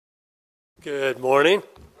Good morning.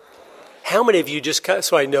 How many of you,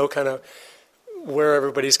 so I know kind of where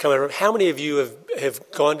everybody's coming from, how many of you have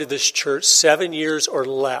gone to this church 7 years or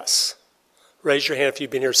less? Raise your hand if you've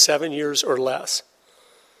been here 7 years or less.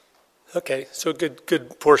 Okay, so a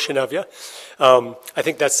good portion of you. I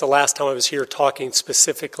think that's the last time I was here talking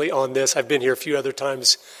specifically on this. I've been here a few other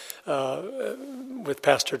times with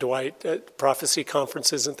Pastor Dwight at prophecy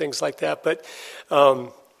conferences and things like that. But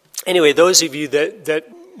anyway, those of you that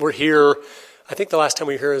were here, I think the last time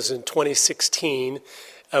we were here was in 2016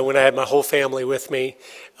 when I had my whole family with me.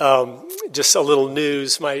 Just a little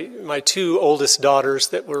news, my two oldest daughters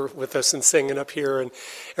that were with us and singing up here and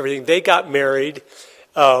everything, they got married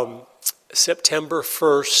September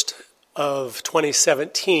 1st of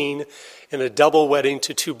 2017 in a double wedding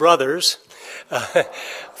to two brothers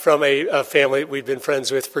from a family we'd been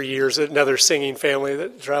friends with for years, another singing family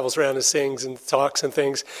that travels around and sings and talks and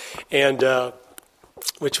things, and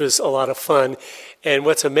which was a lot of fun. And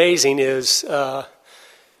what's amazing is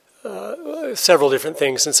several different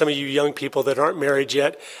things. And some of you young people that aren't married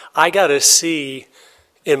yet, I got to see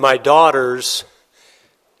in my daughters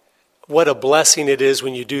what a blessing it is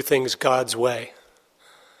when you do things God's way.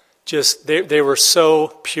 Just they were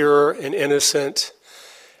so pure and innocent,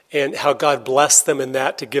 and how God blessed them in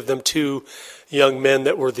that to give them two young men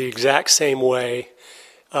that were the exact same way.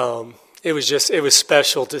 It was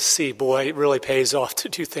special to see. Boy, it really pays off to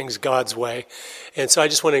do things God's way. And so I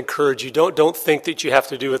just want to encourage you, don't think that you have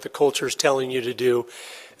to do what the culture is telling you to do.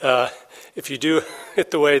 If you do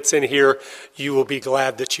it the way it's in here, you will be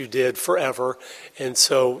glad that you did forever. And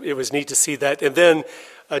so it was neat to see that. And then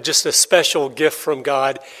just a special gift from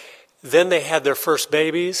God. Then they had their first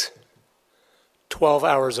babies 12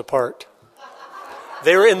 hours apart.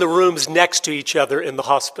 They were in the rooms next to each other in the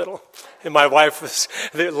hospital. And my wife was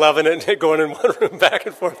loving it, going in one room back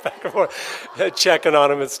and forth, checking on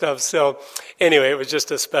them and stuff. So anyway, it was just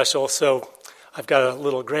a special. So I've got a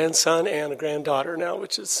little grandson and a granddaughter now,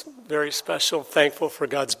 which is very special. Thankful for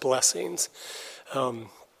God's blessings. I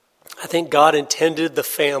think God intended the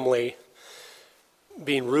family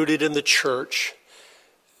being rooted in the church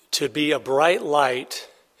to be a bright light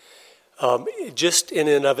just in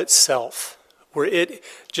and of itself. Where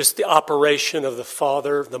just the operation of the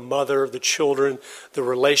father, the mother, the children, the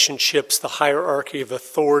relationships, the hierarchy of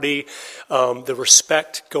authority, the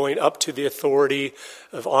respect going up to the authority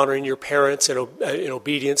of honoring your parents and in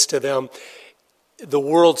obedience to them. The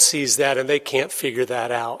world sees that and they can't figure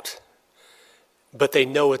that out. But they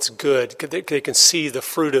know it's good. They can see the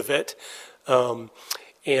fruit of it. And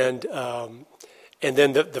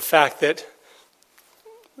then the fact that,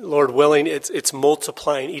 Lord willing, it's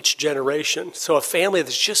multiplying each generation. So a family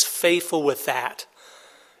that's just faithful with that,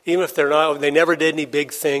 even if they never did any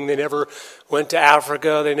big thing, they never went to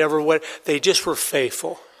Africa, they just were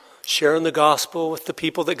faithful, sharing the gospel with the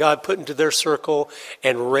people that God put into their circle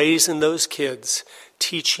and raising those kids,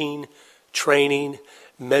 teaching, training,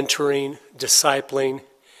 mentoring, discipling,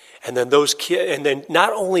 and then those kids, and then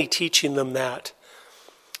not only teaching them that,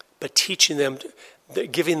 but teaching them,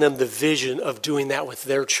 giving them the vision of doing that with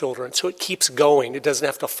their children. So it keeps going. It doesn't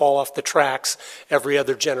have to fall off the tracks every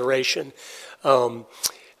other generation. And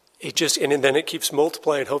then it keeps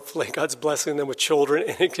multiplying. Hopefully God's blessing them with children,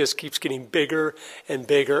 and it just keeps getting bigger and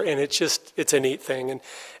bigger. And it's a neat thing. And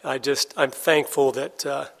I'm thankful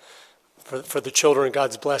that for the children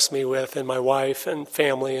God's blessed me with, and my wife and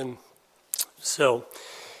family. And so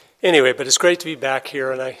anyway, but it's great to be back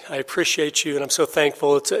here, and I appreciate you, and I'm so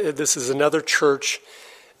thankful. This is another church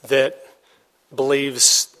that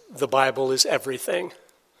believes the Bible is everything.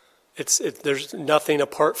 There's nothing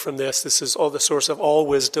apart from this. This is all the source of all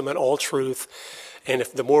wisdom and all truth, and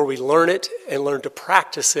if the more we learn it and learn to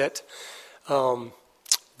practice it,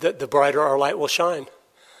 the brighter our light will shine,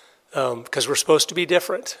 because we're supposed to be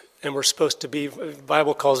different. And we're supposed to be, the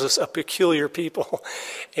Bible calls us a peculiar people.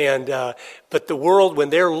 But the world,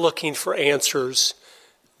 when they're looking for answers,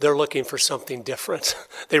 they're looking for something different.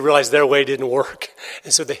 They realize their way didn't work.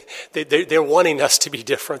 And so they're wanting us to be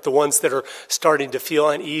different. The ones that are starting to feel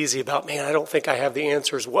uneasy about, man, I don't think I have the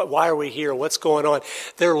answers. Why are we here? What's going on?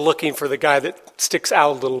 They're looking for the guy that sticks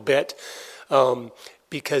out a little bit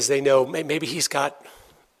because they know maybe he's got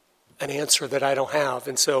an answer that I don't have.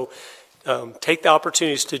 And so take the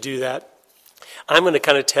opportunities to do that. I'm going to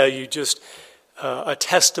kind of tell you just a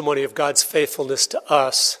testimony of God's faithfulness to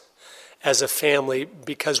us as a family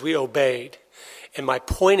because we obeyed. And my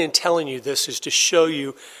point in telling you this is to show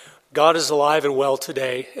you God is alive and well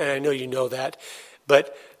today, and I know you know that.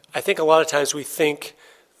 But I think a lot of times we think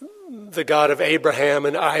the God of Abraham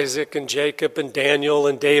and Isaac and Jacob and Daniel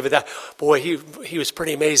and David, boy, he was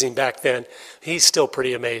pretty amazing back then. He's still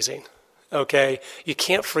pretty amazing. okay? You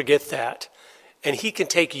can't forget that. And he can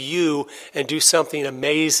take you and do something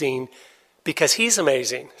amazing because he's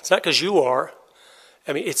amazing. It's not because you are.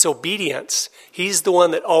 I mean, it's obedience. He's the one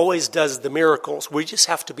that always does the miracles. We just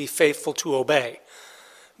have to be faithful to obey.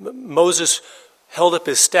 Moses held up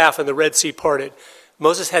his staff and the Red Sea parted.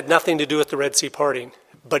 Moses had nothing to do with the Red Sea parting,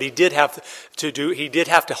 but he did have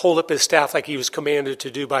to hold up his staff like he was commanded to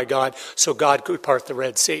do by God, so God could part the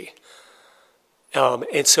Red Sea.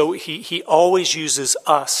 And so he always uses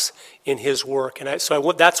us in his work. And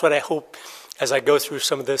that's what I hope as I go through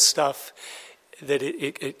some of this stuff, that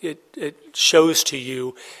it shows to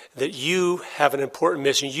you that you have an important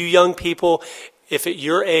mission. You young people, if at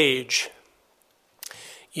your age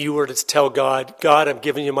you were to tell God, I'm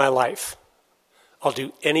giving you my life. I'll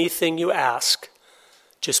do anything you ask.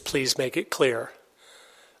 Just please make it clear.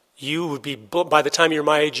 You would be, by the time you're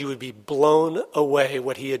my age, you would be blown away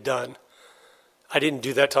what he had done. I didn't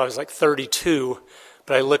do that till I was like 32,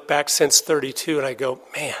 but I look back since 32 and I go,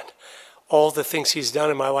 man, all the things he's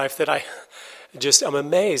done in my life that I'm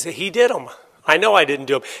amazed that he did them. I know I didn't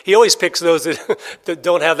do them. He always picks those that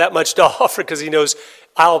don't have that much to offer because he knows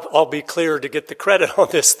I'll be clear to get the credit on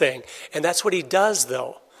this thing. And that's what he does,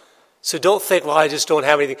 though. So don't think, well, I just don't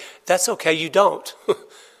have anything. That's okay, you don't.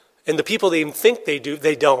 And the people that even think they do,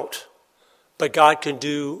 they don't. But God can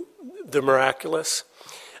do the miraculous.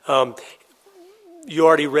 You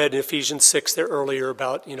already read in Ephesians 6 there earlier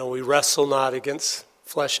about, we wrestle not against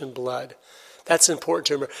flesh and blood. That's important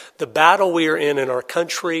to remember. The battle we are in our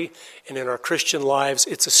country and in our Christian lives,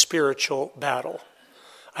 it's a spiritual battle.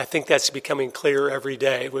 I think that's becoming clearer every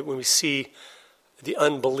day when we see the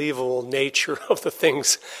unbelievable nature of the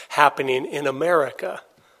things happening in America,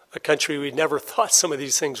 a country we never thought some of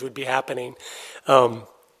these things would be happening. But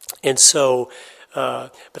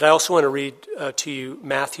I also want to read to you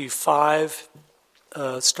Matthew 5,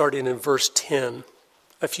 starting in verse 10,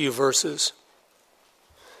 a few verses.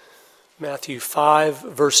 Matthew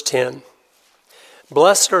 5, verse 10.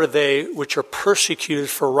 Blessed are they which are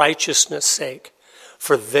persecuted for righteousness' sake,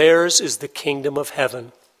 for theirs is the kingdom of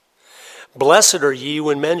heaven. Blessed are ye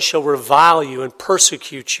when men shall revile you and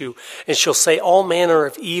persecute you, and shall say all manner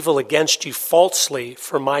of evil against you falsely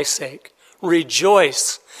for my sake.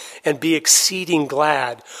 Rejoice and be exceeding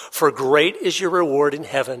glad, for great is your reward in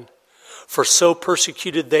heaven. For so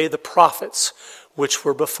persecuted they the prophets which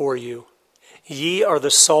were before you. Ye are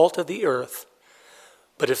the salt of the earth.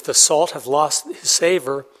 But if the salt have lost his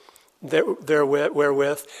savor,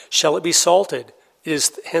 wherewith shall it be salted? It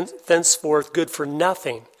is thenceforth good for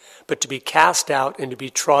nothing, but to be cast out and to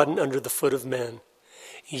be trodden under the foot of men.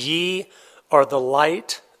 Ye are the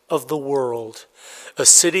light of the world. A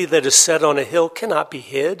city that is set on a hill cannot be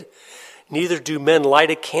hid. Neither do men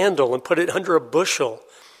light a candle and put it under a bushel,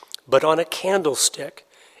 but on a candlestick,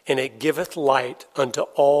 and it giveth light unto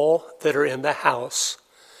all that are in the house.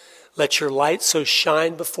 Let your light so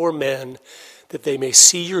shine before men that they may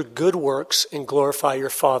see your good works and glorify your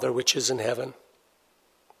Father which is in heaven.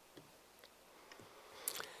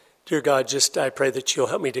 Dear God, I pray that you'll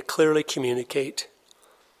help me to clearly communicate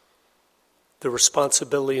the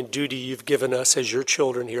responsibility and duty you've given us as your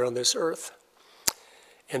children here on this earth,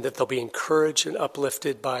 and that they'll be encouraged and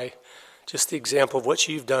uplifted by just the example of what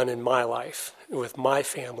you've done in my life, with my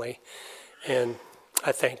family, and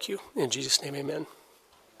I thank you. In Jesus' name, amen.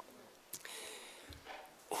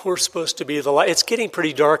 We're supposed to be the light. It's getting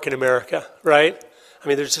pretty dark in America, right? I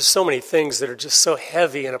mean, there's just so many things that are just so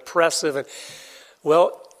heavy and oppressive. And,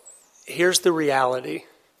 well, here's the reality.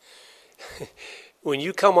 When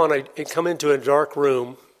you come into a dark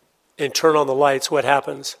room and turn on the lights, what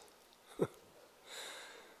happens?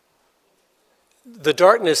 The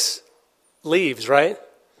darkness leaves, right?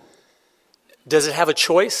 Does it have a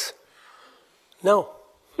choice? No.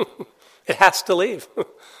 It has to leave.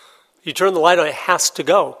 You turn the light on, it has to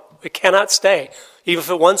go. It cannot stay. Even if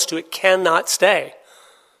it wants to, it cannot stay.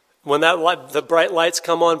 When the bright lights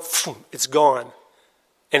come on, it's gone.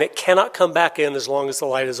 And it cannot come back in as long as the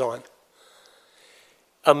light is on.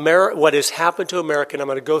 What has happened to America, and I'm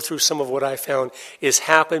going to go through some of what I found, is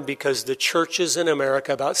happened because the churches in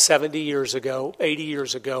America about 70 years ago, 80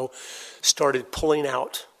 years ago, started pulling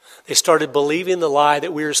out. They started believing the lie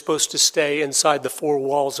that we were supposed to stay inside the four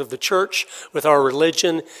walls of the church with our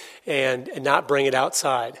religion and not bring it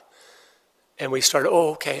outside. And we started,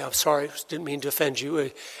 okay, I'm sorry, didn't mean to offend you.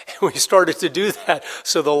 And we started to do that.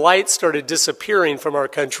 So the light started disappearing from our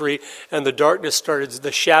country, and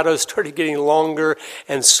the shadows started getting longer,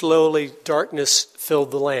 and slowly darkness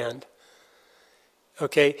filled the land.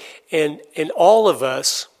 Okay? And all of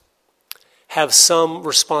us have some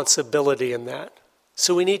responsibility in that.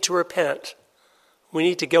 So we need to repent. We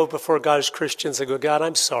need to go before God as Christians and go, God,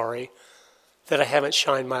 I'm sorry that I haven't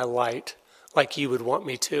shined my light like you would want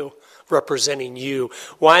me to, representing you.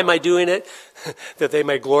 Why am I doing it? That they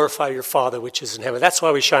may glorify your Father which is in heaven. That's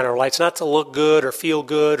why we shine our lights, not to look good or feel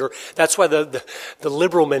good. Or that's why the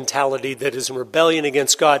liberal mentality that is in rebellion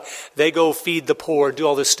against God, they go feed the poor, do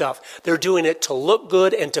all this stuff. They're doing it to look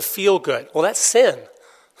good and to feel good. Well, that's sin.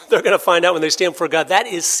 They're going to find out when they stand before God, that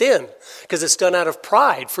is sin, because it's done out of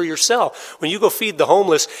pride for yourself. When you go feed the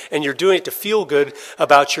homeless and you're doing it to feel good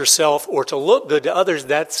about yourself or to look good to others,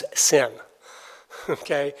 that's sin.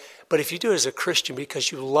 Okay? But if you do it as a Christian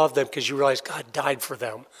because you love them, because you realize God died for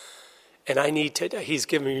them, and he's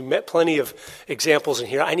given me plenty of examples in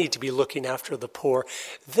here, I need to be looking after the poor,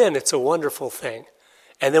 then it's a wonderful thing.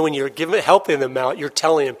 And then when you're helping them out, you're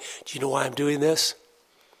telling them, do you know why I'm doing this?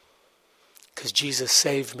 Because Jesus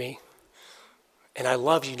saved me. And I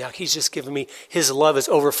love you now. He's just given me, his love is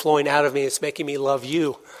overflowing out of me. It's making me love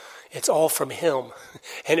you. It's all from him.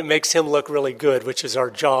 And it makes him look really good, which is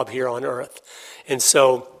our job here on earth. And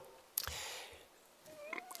so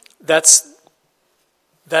that's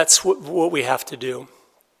what we have to do.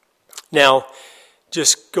 Now,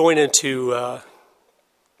 just going into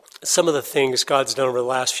some of the things God's done over the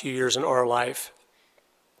last few years in our life.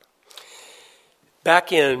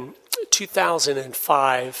 Back in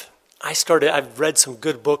 2005, I've read some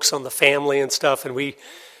good books on the family and stuff, and we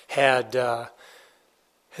had, at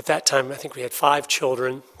that time, I think we had 5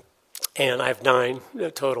 children, and I have 9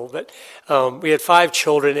 total, but we had 5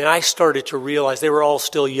 children, and I started to realize they were all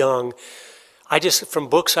still young. From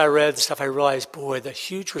books I read and stuff, I realized, boy, the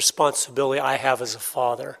huge responsibility I have as a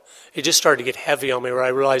father. It just started to get heavy on me, where I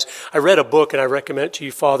realized, I read a book, and I recommend it to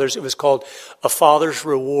you fathers. It was called A Father's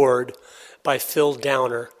Reward by Phil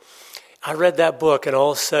Downer. I read that book, and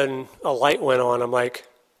all of a sudden, a light went on. I'm like,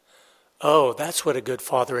 oh, that's what a good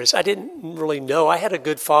father is. I didn't really know I had a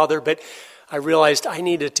good father, but I realized I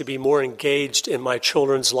needed to be more engaged in my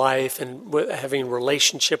children's life and having a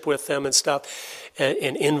relationship with them and stuff, and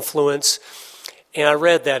influence. And I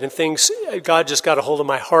read that, and God just got a hold of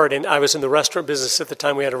my heart. And I was in the restaurant business at the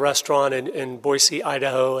time. We had a restaurant in Boise,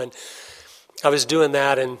 Idaho, and I was doing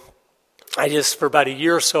that, and for about a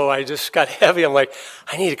year or so, I just got heavy. I'm like,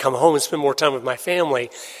 I need to come home and spend more time with my family.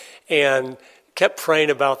 And kept praying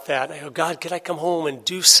about that. I go, God, could I come home and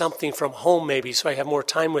do something from home maybe so I have more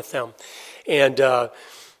time with them? And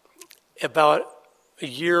about a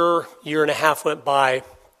year and a half went by.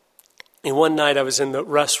 And one night I was in the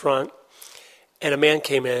restaurant, and a man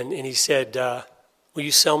came in, and he said, will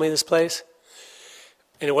you sell me this place?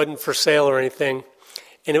 And it wasn't for sale or anything.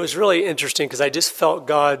 And it was really interesting because I just felt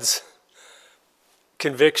God's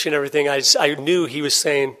conviction, everything. I knew he was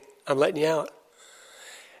saying, I'm letting you out.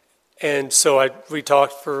 And so we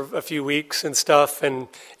talked for a few weeks and stuff and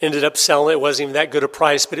ended up selling it. It wasn't even that good a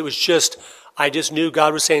price, but it was I just knew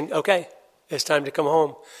God was saying, okay, it's time to come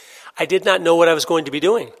home. I did not know what I was going to be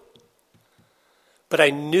doing, but I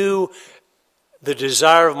knew the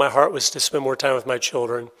desire of my heart was to spend more time with my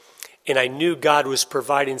children. And I knew God was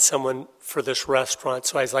providing someone for this restaurant.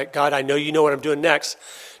 So I was like, God, I know you know what I'm doing next.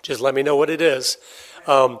 Just let me know what it is.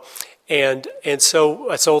 And so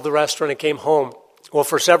I sold the restaurant and came home. Well,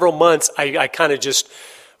 for several months, I kind of just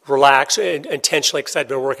relaxed intentionally because I'd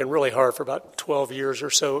been working really hard for about 12 years or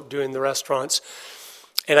so doing the restaurants.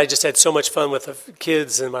 And I just had so much fun with the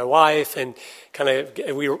kids and my wife, and we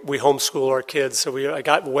homeschool our kids. So I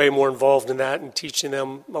got way more involved in that and teaching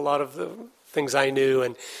them a lot of the things I knew.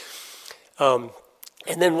 And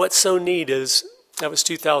then what's so neat is, that was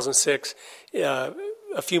 2006,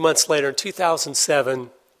 a few months later in 2007,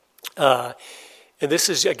 and this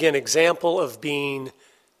is, again, example of being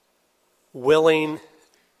willing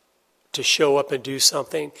to show up and do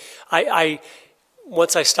something.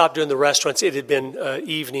 Once I stopped doing the restaurants, it had been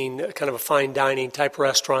evening, kind of a fine dining type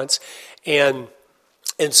restaurants, and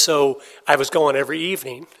so I was going every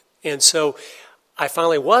evening. And so I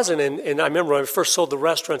finally wasn't, and I remember when I first sold the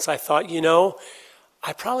restaurants, I thought,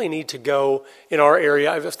 I probably need to go in our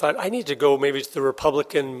area. I just thought I need to go maybe to the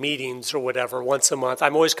Republican meetings or whatever once a month.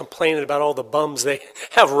 I'm always complaining about all the bums they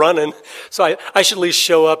have running. So I should at least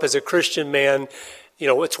show up as a Christian man.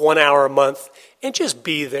 It's 1 hour a month and just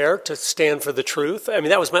be there to stand for the truth. I mean,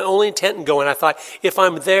 that was my only intent in going. I thought if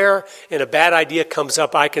I'm there and a bad idea comes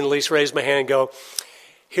up, I can at least raise my hand and go,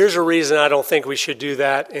 here's a reason I don't think we should do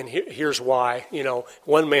that, and here's why.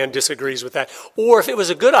 One man disagrees with that. Or if it was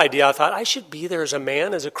a good idea, I thought I should be there as a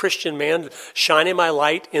man, as a Christian man, shining my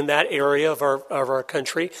light in that area of our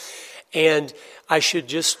country. And I should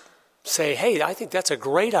just say, hey, I think that's a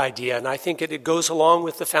great idea, and I think it goes along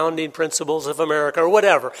with the founding principles of America, or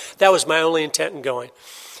whatever. That was my only intent in going.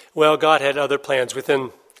 Well, God had other plans.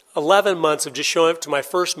 Within 11 months of just showing up to my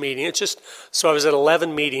first meeting, so I was at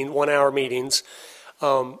 11 1-hour meetings.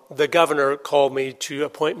 The governor called me to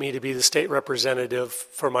appoint me to be the state representative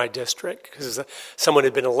for my district because someone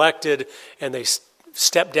had been elected and they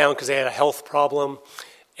stepped down because they had a health problem.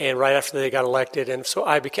 And right after they got elected, and so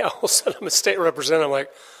I became, all of a sudden I'm a state representative. I'm like,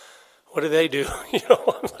 what do they do?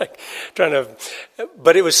 I'm like trying to,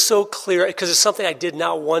 but it was so clear because it's something I did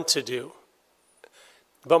not want to do.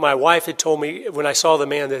 But my wife had told me when I saw the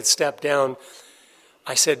man that had stepped down,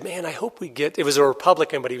 I said, man, I hope we get, it was a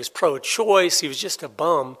Republican, but he was pro-choice. He was just a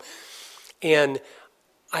bum. And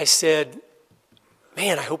I said,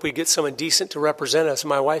 man, I hope we get someone decent to represent us. And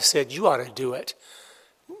my wife said, you ought to do it.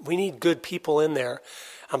 We need good people in there.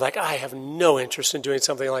 I'm like, I have no interest in doing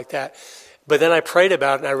something like that. But then I prayed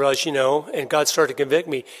about it and I realized, and God started to convict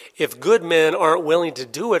me. If good men aren't willing to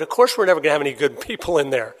do it, of course we're never going to have any good people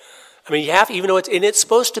in there. I mean, you have, even though it's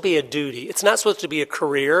supposed to be a duty. It's not supposed to be a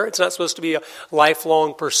career. It's not supposed to be a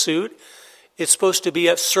lifelong pursuit. It's supposed to be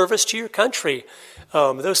a service to your country.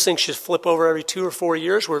 Those things should flip over every 2 or 4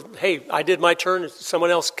 years where, hey, I did my turn. Someone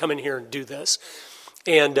else come in here and do this.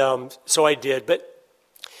 And so I did. But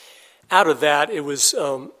out of that, it was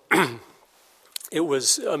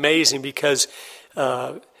amazing because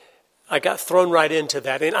I got thrown right into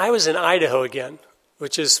that. And I was in Idaho again,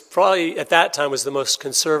 which is probably at that time was the most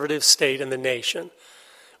conservative state in the nation.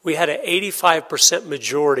 We had an 85%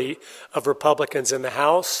 majority of Republicans in the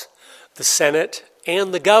House, the Senate,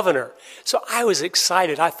 and the governor. So I was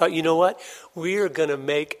excited. I thought, you know what? We are going to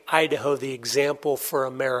make Idaho the example for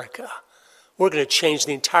America. We're going to change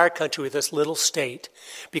the entire country with this little state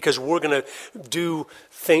because we're going to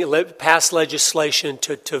pass legislation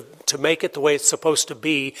to make it the way it's supposed to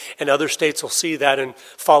be, and other states will see that and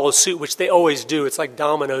follow suit, which they always do. It's like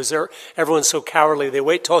dominoes. Everyone's so cowardly. They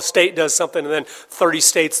wait till a state does something, and then 30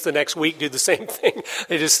 states the next week do the same thing.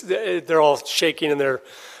 They're all shaking in their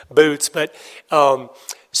boots. But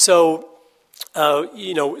so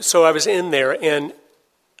I was in there, and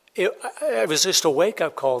it was just a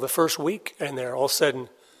wake-up call the first week in there. All of a sudden,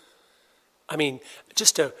 I mean,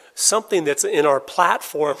 just something that's in our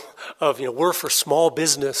platform of, we're for small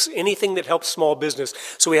business, anything that helps small business.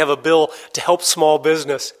 So we have a bill to help small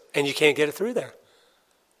business, and you can't get it through there.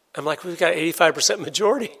 I'm like, we've got 85%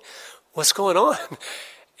 majority. What's going on?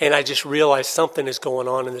 And I just realized something is going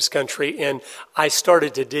on in this country, and I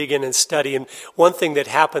started to dig in and study. And one thing that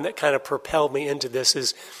happened that kind of propelled me into this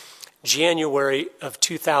is January of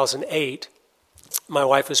 2008, my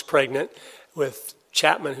wife was pregnant with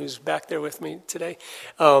Chapman, who's back there with me today.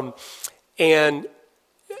 And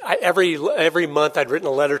every month I'd written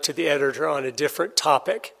a letter to the editor on a different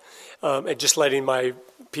topic, and just letting my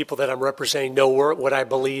people that I'm representing know what I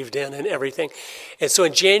believed in and everything. And so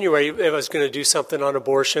in January, I was going to do something on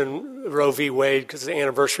abortion, Roe v. Wade, because it's the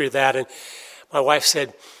anniversary of that. And my wife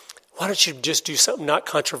said, why don't you just do something not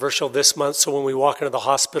controversial this month so when we walk into the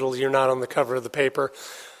hospital, you're not on the cover of the paper?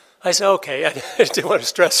 I said, okay. I didn't want to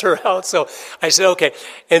stress her out. So I said, okay.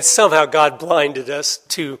 And somehow God blinded us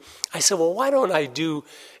to, I said, well, why don't I do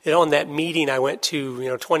it on that meeting I went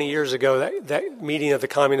to, 20 years ago, that meeting of the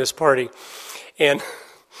Communist Party. And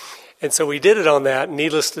so we did it on that.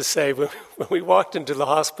 Needless to say, when we walked into the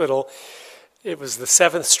hospital, it was the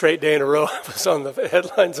 7th straight day in a row I was on the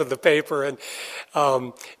headlines of the paper. And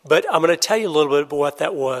but I'm going to tell you a little bit about what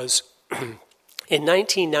that was. In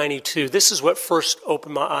 1992, this is what first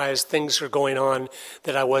opened my eyes. Things are going on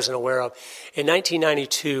that I wasn't aware of. In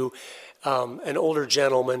 1992, an older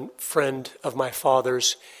gentleman, friend of my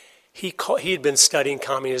father's, he had been studying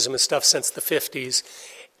communism and stuff since the 50s,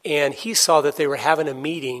 and he saw that they were having a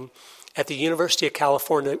meeting at the University of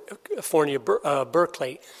California,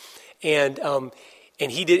 Berkeley, and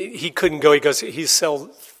he couldn't go. He goes, he sells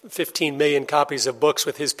 15 million copies of books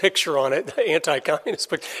with his picture on it, anti-communist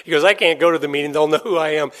book. He goes, I can't go to the meeting. They'll know who I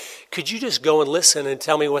am. Could you just go and listen and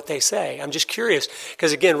tell me what they say? I'm just curious.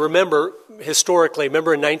 Because again, remember in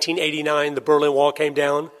 1989, the Berlin Wall came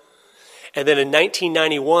down? And then in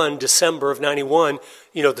 1991, December of 91,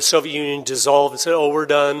 the Soviet Union dissolved and said, oh, we're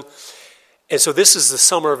done. And so this is the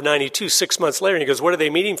summer of 92, 6 months later. And he goes, what are they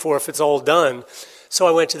meeting for if it's all done? So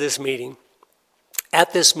I went to this meeting.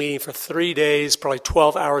 At this meeting for 3 days, probably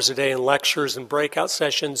 12 hours a day in lectures and breakout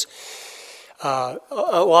sessions, a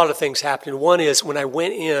lot of things happened. One is when I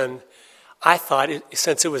went in, I thought,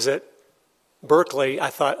 since it was at Berkeley, I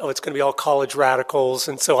thought, oh, it's going to be all college radicals.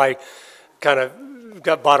 And so I kind of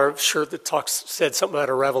bought a shirt that said something about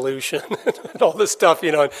a revolution and all this stuff,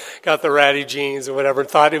 and got the ratty jeans or whatever, and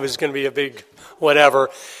thought it was going to be a big whatever.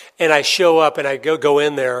 And I show up and I go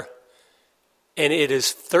in there, and it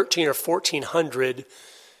is 1,300 or 1,400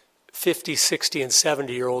 50, 60, and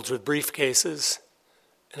 70-year-olds with briefcases.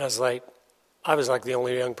 And I was like the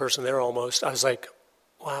only young person there almost. I was like,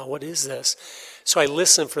 wow, what is this? So I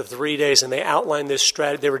listened for 3 days, and they outlined this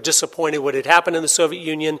strategy. They were disappointed what had happened in the Soviet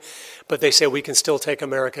Union, but they said we can still take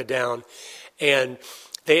America down. And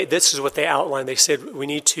this is what they outlined. They said we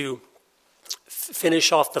need to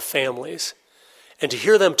finish off the families. And to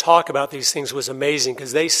hear them talk about these things was amazing,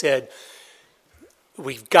 because they said,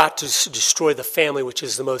 we've got to destroy the family, which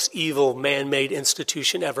is the most evil man-made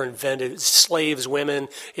institution ever invented. It slaves women.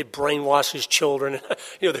 It brainwashes children.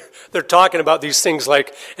 They're talking about these things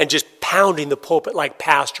like, and just pounding the pulpit like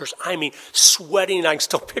pastors. I mean, sweating. I can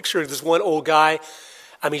still picture this one old guy.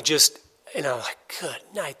 I mean, just, like, good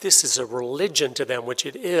night. This is a religion to them, which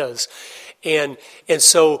it is. And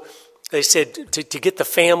so they said to get the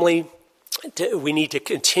family, we need to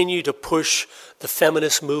continue to push the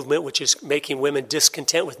feminist movement, which is making women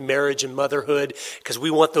discontent with marriage and motherhood, because we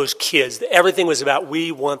want those kids. Everything was about,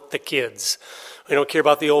 we want the kids. We don't care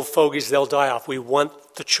about the old fogies, they'll die off. We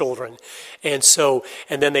want the children. And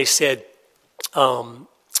then they said, to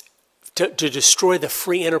destroy the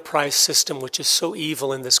free enterprise system, which is so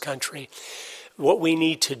evil in this country, what we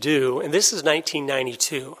need to do, and this is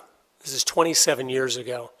 1992, this is 27 years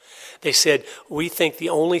ago, they said, we think the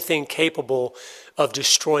only thing capable of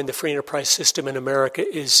destroying the free enterprise system in America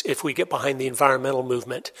is if we get behind the environmental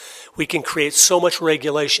movement. We can create so much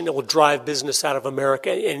regulation that will drive business out of America,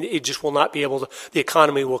 and it just will not be able to, the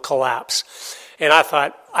economy will collapse. And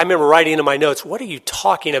I remember writing in my notes, what are you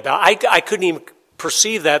talking about? I couldn't even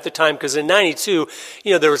perceive that at the time, because in 92,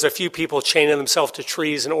 there was a few people chaining themselves to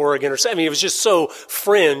trees in Oregon or something. I mean, it was just so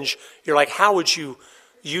fringe. You're like, how would you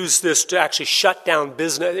use this to actually shut down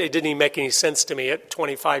business? It didn't even make any sense to me at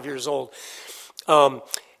 25 years old. And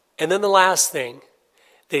then the last thing,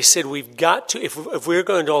 they said we've got to, if we're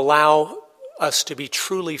going to allow us to be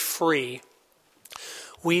truly free,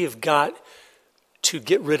 we have got to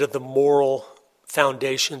get rid of the moral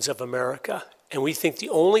foundations of America. And we think the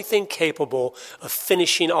only thing capable of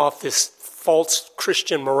finishing off this false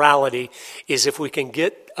Christian morality is if we can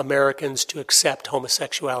get Americans to accept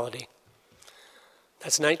homosexuality.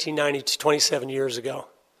 That's 1990, 27 years ago.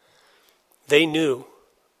 They knew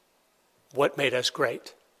what made us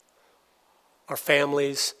great. Our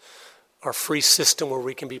families, our free system where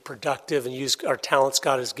we can be productive and use our talents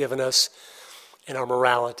God has given us, and our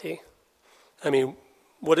morality. I mean,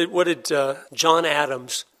 what did John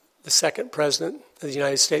Adams, the second president of the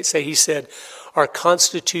United States, say? He said, our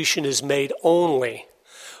Constitution is made only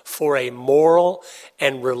for a moral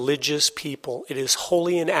and religious people. It is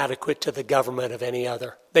wholly inadequate to the government of any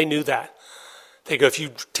other. They knew that. They go, if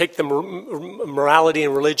you take the morality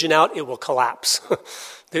and religion out, it will collapse.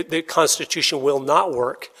 The Constitution will not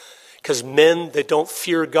work, because men that don't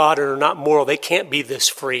fear God and are not moral, they can't be this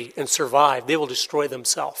free and survive. They will destroy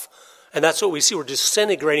themselves. And that's what we see. We're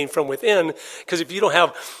disintegrating from within, because if you don't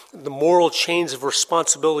have the moral chains of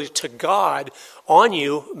responsibility to God on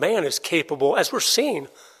you, man is capable, as we're seeing.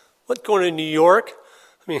 What, going to New York?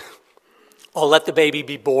 I mean, I'll let the baby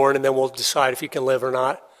be born and then we'll decide if he can live or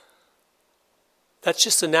not. That's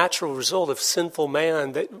just a natural result of sinful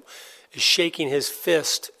man that is shaking his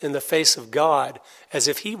fist in the face of God as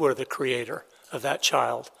if he were the creator of that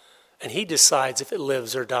child. And he decides if it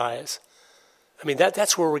lives or dies. I mean,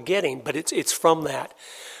 that's where we're getting, but it's from that.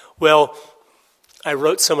 Well, I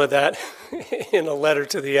wrote some of that in a letter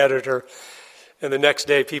to the editor, and the next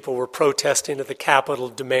day people were protesting at the Capitol,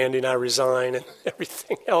 demanding I resign and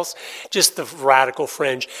everything else, just the radical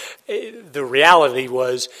fringe. The reality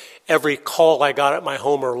was every call I got at my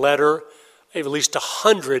home or letter, at least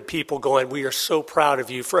 100 people going, we are so proud of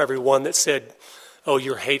you, for every one that said, oh,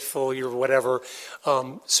 you're hateful, you're whatever.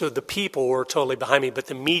 So the people were totally behind me, but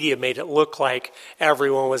the media made it look like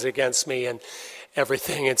everyone was against me and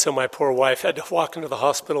everything. And so my poor wife had to walk into the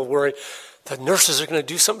hospital worried, the nurses are going to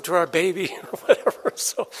do something to our baby or whatever.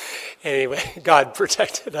 So anyway, God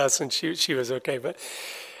protected us and she was okay. But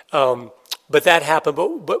that happened.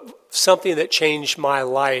 But something that changed my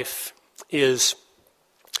life is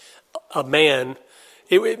a man.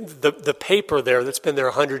 The paper there that's been there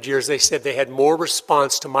 100 years, they said they had more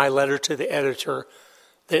response to my letter to the editor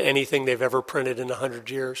than anything they've ever printed in 100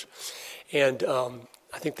 years. And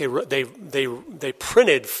I think they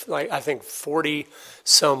printed, like, I think 40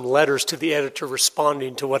 some letters to the editor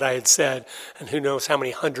responding to what I had said, and who knows how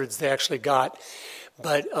many hundreds they actually got.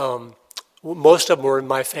 But most of them were in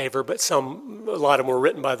my favor, but a lot of them were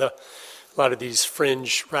written by a lot of these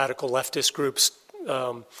fringe radical leftist groups.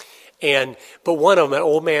 But one of them, an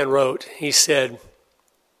old man, wrote, he said,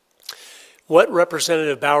 what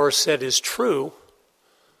Representative Bowers said is true,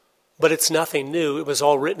 But it's nothing new. It was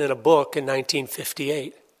all written in a book in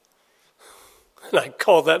 1958. And I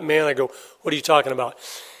called that man, I go, what are you talking about?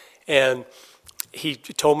 And he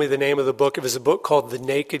told me the name of the book. It was a book called The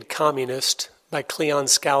Naked Communist by Cleon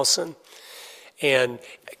Skousen. And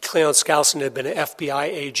Cleon Skousen had been an FBI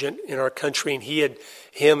agent in our country, and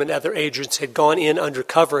him and other agents had gone in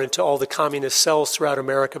undercover into all the communist cells throughout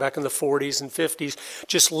America back in the 40s and 50s,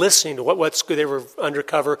 just listening to they were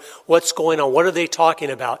undercover, what's going on, what are they talking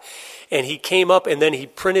about? And he came up, and then he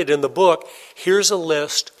printed in the book, here's a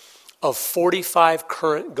list of 45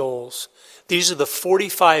 current goals. These are the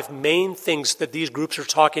 45 main things that these groups are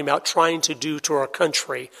talking about trying to do to our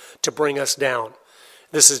country to bring us down.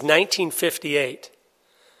 This is 1958.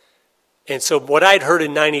 And so what I'd heard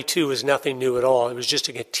in 92 was nothing new at all. It was just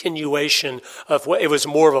a continuation of it was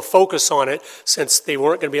more of a focus on it since they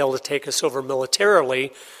weren't going to be able to take us over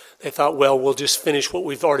militarily. They thought, well, we'll just finish what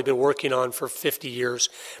we've already been working on for 50 years.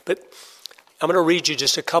 But I'm going to read you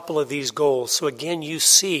just a couple of these goals. So again, you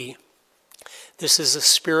see, this is a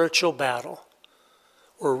spiritual battle.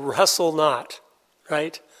 Or wrestle not,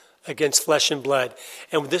 right? Against flesh and blood.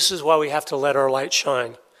 And this is why we have to let our light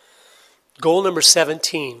shine. Goal number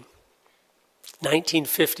 17,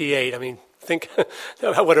 1958. I mean, think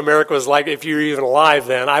about what America was like if you were even alive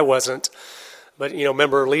then. I wasn't. But,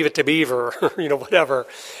 remember, Leave It to Beaver, whatever.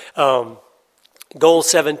 Goal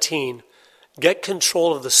 17, get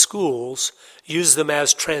control of the schools, use them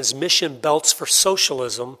as transmission belts for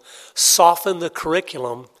socialism, soften the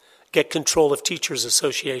curriculum, get control of teachers'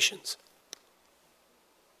 associations.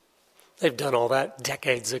 They've done all that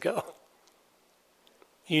decades ago.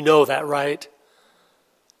 You know that, right?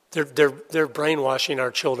 They're brainwashing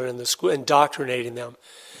our children in the school, indoctrinating them.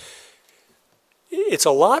 It's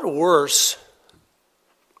a lot worse.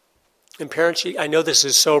 And parents, I know this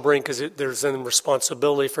is sobering because there's a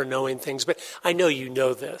responsibility for knowing things, but I know you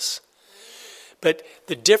know this. But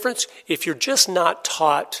the difference, if you're just not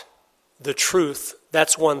taught the truth,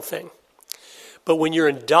 that's one thing. But when you're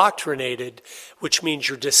indoctrinated, which means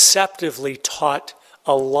you're deceptively taught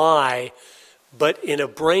a lie, but in a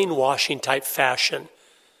brainwashing type fashion,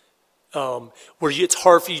 where it's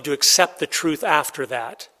hard for you to accept the truth after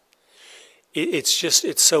that.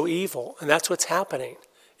 It's so evil. And that's what's happening.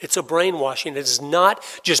 It's a brainwashing. It's not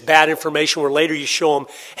just bad information where later you show them,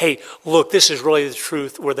 hey, look, this is really the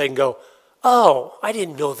truth, where they can go, oh, I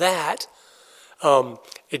didn't know that.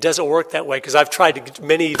 It doesn't work that way because I've tried to,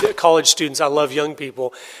 many college students, I love young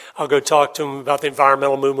people, I'll go talk to them about the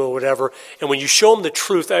environmental movement or whatever, and when you show them the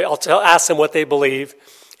truth, ask them what they believe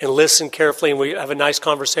and listen carefully and we have a nice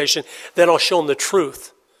conversation, then I'll show them the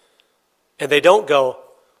truth. And they don't go,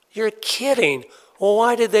 you're kidding. Well,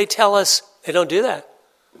 why did they tell us? They don't do that.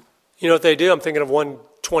 You know what they do? I'm thinking of one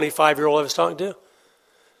 25-year-old I was talking to.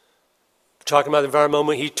 Talking about the environmental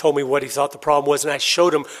movement, he told me what he thought the problem was, and I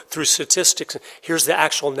showed him through statistics. Here's the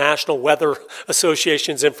actual National Weather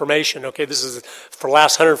Association's information. Okay, this is for the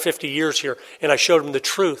last 150 years here. And I showed him the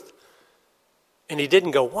truth. And he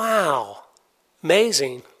didn't go, wow,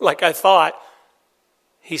 amazing, like I thought.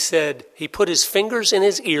 He said, he put his fingers in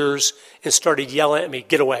his ears and started yelling at me,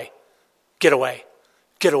 get away, get away,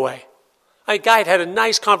 get away. A guy had a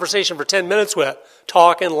nice conversation for 10 minutes with,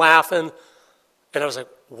 talking, laughing. And I was like,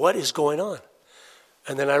 what is going on?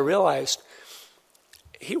 And then I realized,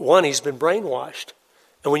 he's been brainwashed.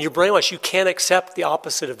 And when you're brainwashed, you can't accept the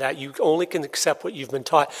opposite of that. You only can accept what you've been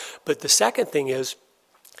taught. But the second thing is,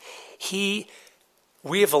 we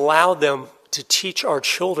have allowed them to teach our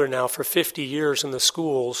children now for 50 years in the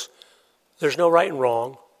schools. There's no right and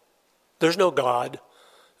wrong. There's no God.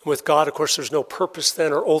 And with God, of course, there's no purpose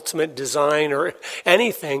then or ultimate design or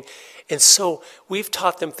anything. And so we've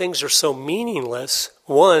taught them things are so meaningless.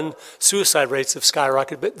 One, suicide rates have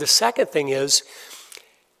skyrocketed. But the second thing is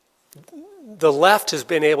the left has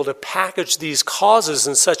been able to package these causes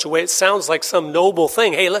in such a way it sounds like some noble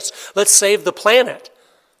thing. Hey, let's save the planet.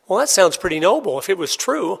 Well, that sounds pretty noble if it was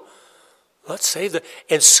true. Let's save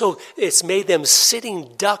and so it's made them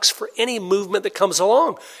sitting ducks for any movement that comes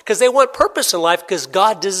along because they want purpose in life because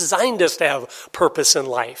God designed us to have purpose in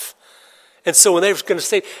life. And so when they were going to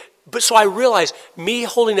say, but so I realized, me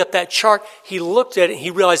holding up that chart, he looked at it and he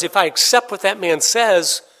realized if I accept what that man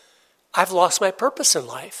says, I've lost my purpose in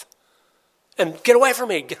life. And get away from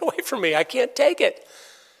me, I can't take it.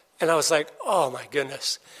 And I was like, oh my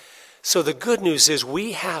goodness. So the good news is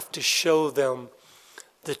we have to show them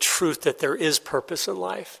the truth that there is purpose in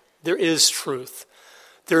life. There is truth.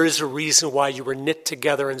 There is a reason why you were knit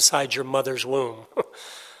together inside your mother's womb.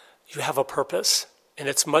 You have a purpose. And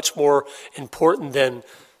it's much more important than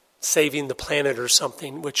saving the planet or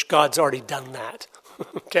something, which God's already done that.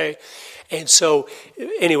 Okay? And so,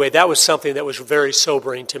 anyway, that was something that was very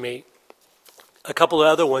sobering to me. A couple of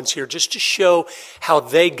other ones here, just to show how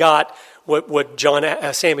they got what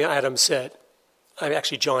Samuel Adams said.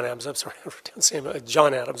 Actually, John Adams, I'm sorry.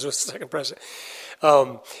 John Adams was the second president.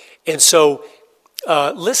 And so,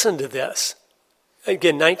 listen to this.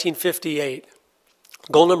 Again, 1958.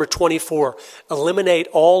 Goal number 24, eliminate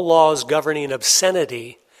all laws governing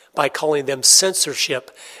obscenity by calling them censorship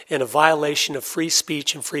and a violation of free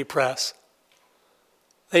speech and free press.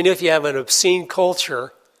 They knew if you have an obscene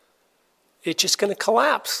culture, it's just going to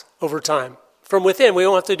collapse over time. From within, we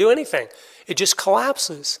don't have to do anything. It just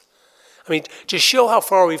collapses. I mean, to show how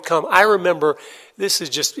far we've come, I remember, this is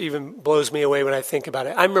just even blows me away when I think about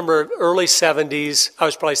it. I remember early 70s, I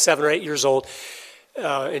was probably 7 or 8 years old.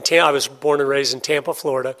 I was born and raised in Tampa,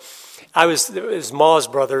 Florida. It was Ma's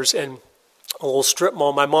brothers and a little strip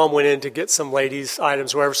mall. My mom went in to get some ladies'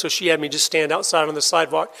 items, whatever, so she had me just stand outside on the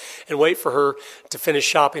sidewalk and wait for her to finish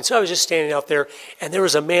shopping. So I was just standing out there, and there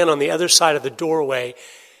was a man on the other side of the doorway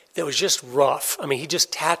that was just rough. I mean, he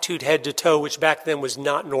just tattooed head to toe, which back then was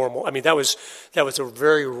not normal. I mean, that was a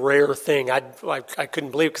very rare thing. I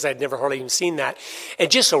couldn't believe it because I'd never hardly even seen that. And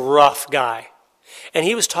just a rough guy. And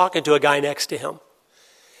he was talking to a guy next to him.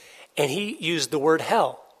 And he used the word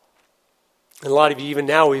hell. And a lot of you, even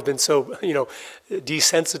now, we've been so,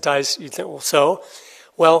 desensitized. You think,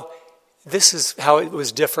 well, this is how it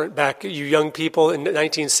was different back, you young people, in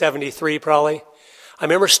 1973 probably. I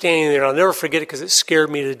remember standing there, and I'll never forget it because it scared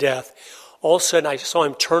me to death. All of a sudden, I saw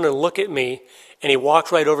him turn and look at me, and he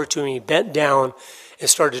walked right over to me, bent down, and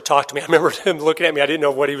started to talk to me. I remember him looking at me. I didn't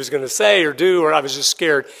know what he was going to say or do, or I was just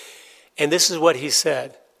scared. And this is what he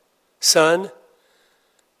said. Son,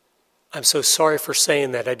 I'm so sorry for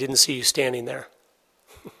saying that. I didn't see you standing there.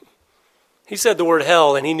 He said the word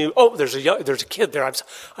hell, and he knew, there's a kid there.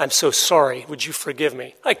 I'm so sorry. Would you forgive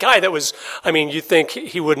me? A guy that was, you'd think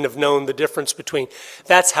he wouldn't have known the difference between.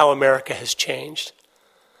 That's how America has changed.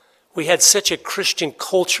 We had such a Christian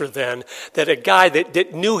culture then that a guy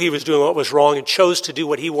that knew he was doing what was wrong and chose to do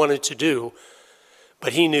what he wanted to do,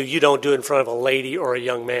 but he knew you don't do it in front of a lady or a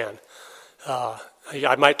young man.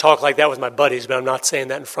 I might talk like that with my buddies, but I'm not saying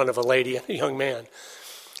that in front of a lady and a young man.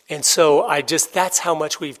 And so that's how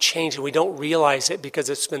much we've changed, and we don't realize it because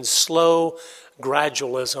it's been slow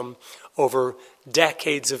gradualism over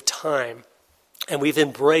decades of time. And we've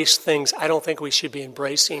embraced things I don't think we should be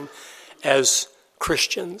embracing as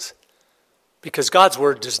Christians because God's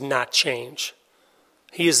word does not change.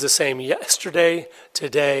 He is the same yesterday,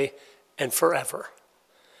 today, and forever.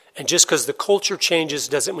 And just because the culture changes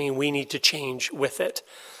doesn't mean we need to change with it.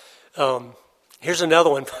 Here's another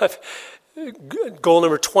one. Goal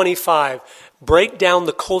number 25, break down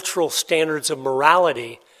the cultural standards of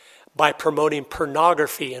morality by promoting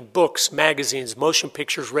pornography in books, magazines, motion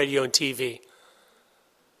pictures, radio, and TV.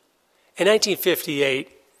 In 1958,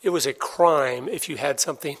 it was a crime if you had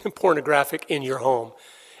something pornographic in your home.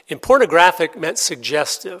 And pornographic meant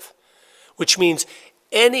suggestive, which means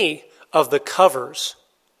any of the covers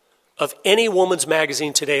of any woman's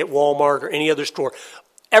magazine today at Walmart or any other store,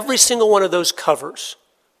 every single one of those covers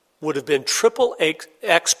would have been triple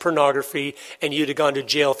X pornography, and you'd have gone to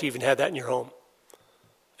jail if you even had that in your home.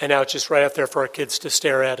 And now it's just right out there for our kids to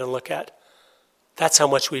stare at and look at. That's how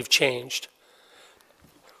much we've changed.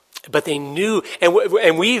 But they knew,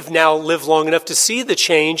 and we've now lived long enough to see the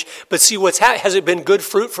change, but see has it been good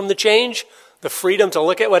fruit from the change? The freedom to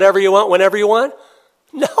look at whatever you want, whenever you want?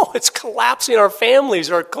 No, it's collapsing our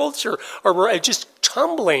families, our culture, or just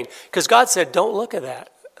tumbling. Because God said, don't look at that.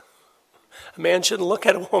 A man shouldn't look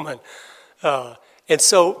at a woman. And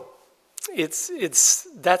so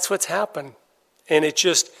that's what's happened. And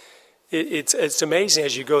it's amazing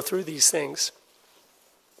as you go through these things.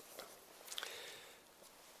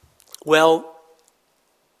 Well,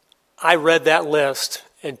 I read that list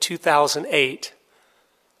in 2008,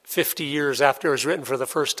 50 years after it was written for the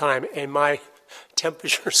first time, and my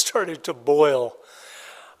temperature started to boil.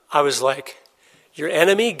 I was like, your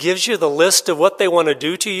enemy gives you the list of what they want to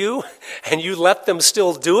do to you, and you let them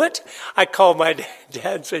still do it? I called my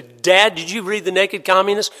dad and said, Dad, did you read The Naked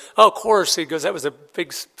Communist? Oh, of course. He goes, that was a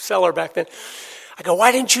big seller back then. I go,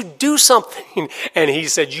 why didn't you do something? And he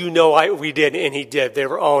said, we did. And he did. They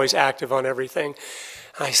were always active on everything.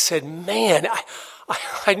 And I said, man,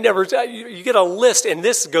 I never, you get a list, and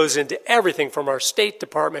this goes into everything from our State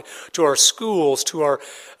Department to our schools to our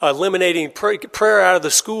eliminating prayer out of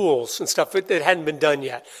the schools and stuff that hadn't been done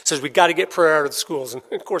yet. It says we got to get prayer out of the schools, and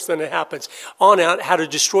of course then it happens. On out, how to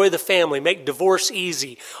destroy the family, make divorce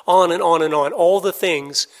easy, on and on and on, all the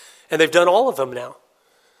things, and they've done all of them now.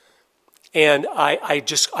 And I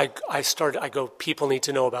go, people need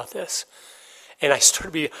to know about this. And I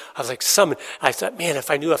was like, I thought, man, if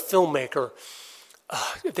I knew a filmmaker,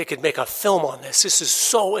 if they could make a film on this. This is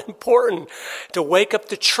so important to wake up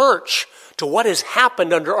the church to what has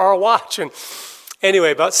happened under our watch. And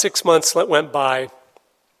anyway, about 6 months went by,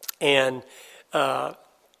 and I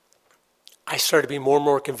started to be more and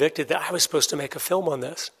more convicted that I was supposed to make a film on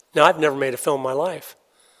this. Now, I've never made a film in my life,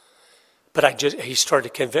 but he started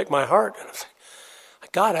to convict my heart. And I was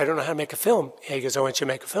like, God, I don't know how to make a film. Yeah, he goes, I want you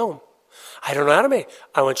to make a film. I don't know how to make.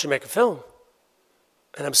 I want you to make a film.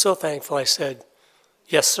 And I'm so thankful I said,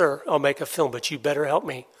 yes, sir, I'll make a film, but you better help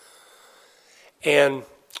me. And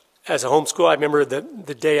as a homeschool, I remember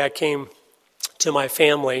the day I came to my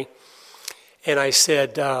family, and I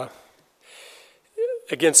said,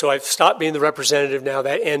 again, so I've stopped being the representative now.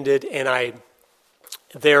 That ended, and I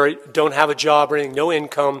don't have a job or anything, no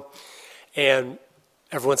income. And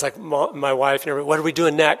everyone's like, my wife and everyone, what are we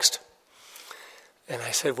doing next? And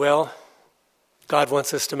I said, well, God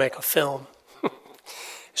wants us to make a film.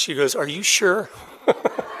 She goes, are you sure?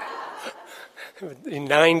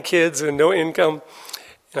 9 kids and no income.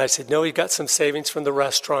 And I said, no, we've got some savings from the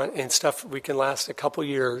restaurant and stuff we can last a couple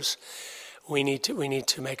years. We need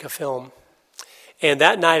to make a film. And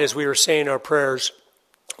that night, as we were saying our prayers,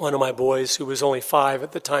 one of my boys, who was only 5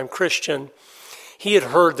 at the time, Christian, he had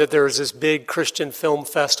heard that there was this big Christian film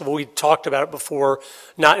festival. We talked about it before,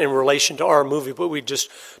 not in relation to our movie, but we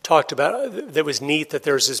just talked about it. That was neat that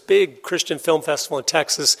there's this big Christian film festival in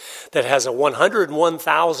Texas that has a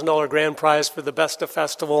 $101,000 grand prize for the best of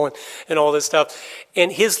festival and all this stuff.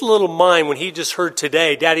 And his little mind, when he just heard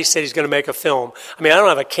today, Daddy said he's going to make a film. I mean, I don't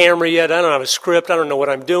have a camera yet. I don't have a script. I don't know what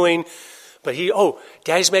I'm doing. But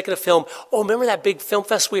Daddy's making a film. Oh, remember that big film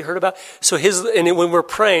festival we heard about? So when we're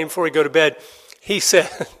praying before we go to bed, he said,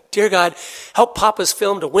 dear God, help Papa's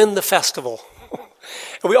film to win the festival.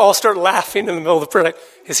 And we all started laughing in the middle of the prayer. Like,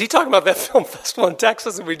 is he talking about that film festival in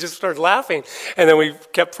Texas? And we just started laughing. And then we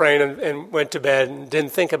kept praying and went to bed and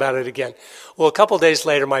didn't think about it again. Well, a couple of days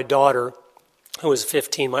later, my daughter, who was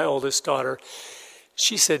 15, my oldest daughter,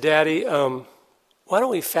 she said, Daddy, why don't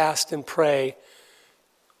we fast and pray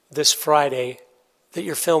this Friday that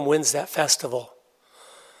your film wins that festival?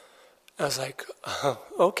 I was like,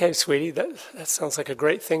 okay, sweetie, that sounds like a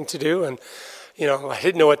great thing to do. And, I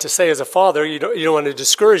didn't know what to say as a father. You don't want to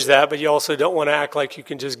discourage that, but you also don't want to act like you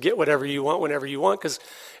can just get whatever you want whenever you want, because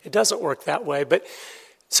it doesn't work that way. But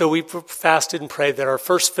so we fasted and prayed that our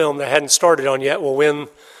first film that hadn't started on yet will win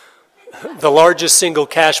the largest single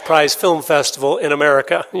cash prize film festival in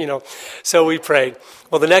America, So we prayed.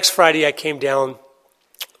 Well, the next Friday I came down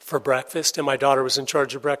for breakfast, and my daughter was in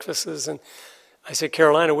charge of breakfasts, and I said,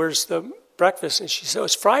 Carolina, where's the breakfast? And she said,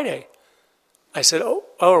 it's Friday. I said, oh,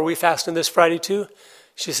 are we fasting this Friday too?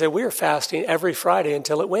 She said, we are fasting every Friday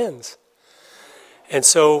until it wins. And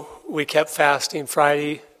so we kept fasting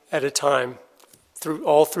Friday at a time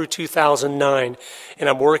all through 2009. And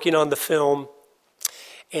I'm working on the film,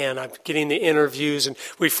 and I'm getting the interviews. And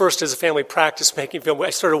we first, as a family, practiced making film.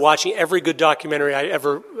 I started watching every good documentary I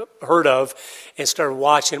ever heard of and started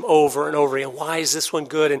watching them over and over again. Why is this one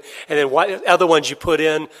good? And then what other ones you put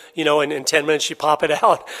in, and in 10 minutes you pop it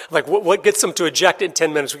out. Like, what gets them to eject it in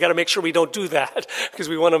 10 minutes? We got to make sure we don't do that because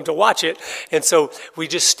we want them to watch it. And so we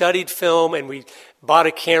just studied film, and we bought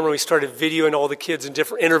a camera. We started videoing all the kids and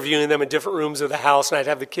interviewing them in different rooms of the house. And I'd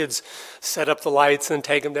have the kids set up the lights and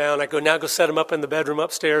take them down. I'd go set them up in the bedroom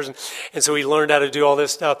upstairs. And so we learned how to do all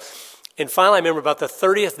this stuff. And finally, I remember about the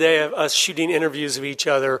 30th day of us shooting interviews of each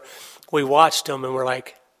other, we watched them and we're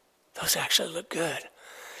like, those actually look good.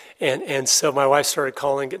 And so my wife started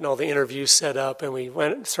calling, getting all the interviews set up, and we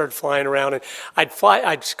went and started flying around. And I'd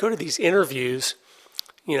go to these interviews,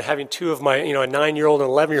 having 2 of my, a 9-year-old and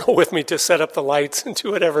 11-year-old with me to set up the lights and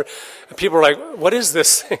do whatever. And people were like, what is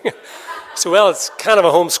this thing? So, well, it's kind of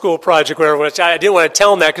a homeschool project, whatever, which I didn't want to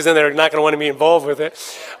tell them that because then they're not going to want to be involved with it.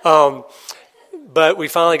 But we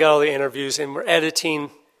finally got all the interviews, and we're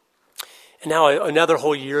editing. And now another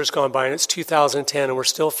whole year's gone by, and it's 2010, and we're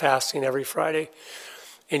still fasting every Friday.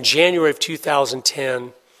 In January of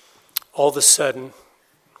 2010, all of a sudden,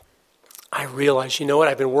 I realized, you know what,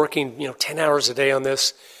 I've been working 10 hours a day on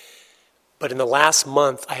this, but in the last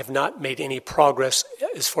month, I have not made any progress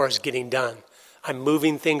as far as getting done. I'm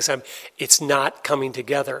moving things, it's not coming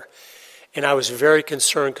together. And I was very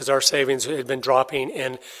concerned because our savings had been dropping,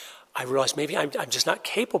 and I realized maybe I'm just not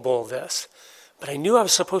capable of this. But I knew I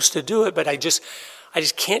was supposed to do it, but I just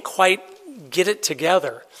can't quite get it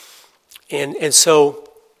together. And so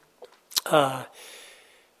I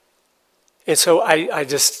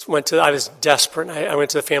just I was desperate. And I went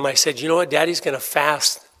to the family. I said, you know what, Daddy's going to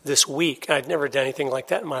fast this week. I'd never done anything like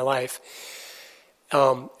that in my life.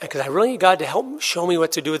 Because I really need God to help show me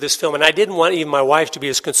what to do with this film. And I didn't want even my wife to be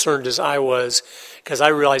as concerned as I was, because I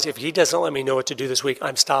realized if he doesn't let me know what to do this week,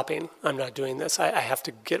 I'm stopping. I'm not doing this. I have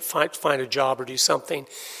to find a job or do something.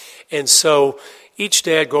 And so each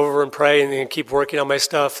day I'd go over and pray and then keep working on my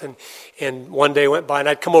stuff. And one day went by and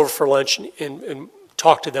I'd come over for lunch and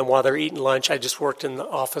talk to them while they're eating lunch. I just worked in the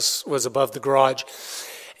office, was above the garage.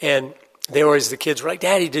 And the kids were like,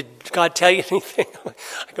 Daddy, did God tell you anything?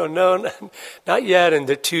 I go, no, not yet. And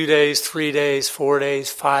the 2 days, 3 days, 4 days,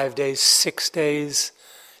 5 days, 6 days,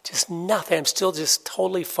 just nothing. I'm still just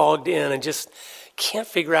totally fogged in and just can't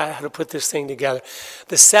figure out how to put this thing together.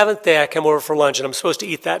 The 7th day I come over for lunch, and I'm supposed to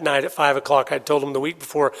eat that night at 5 o'clock. I told them the week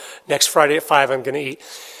before, next Friday at 5 I'm going to eat.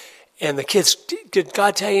 And the kids, did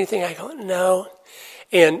God tell you anything? I go, no.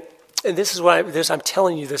 And this is why I'm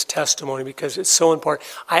telling you this testimony, because it's so important.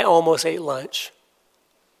 I almost ate lunch,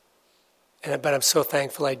 but I'm so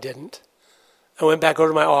thankful I didn't. I went back over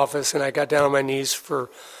to my office and I got down on my knees for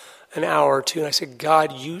an hour or two and I said,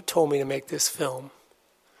 God, you told me to make this film.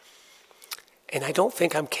 And I don't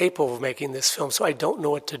think I'm capable of making this film, so I don't know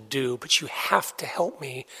what to do, but you have to help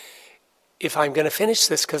me if I'm going to finish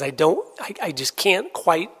this, because I just can't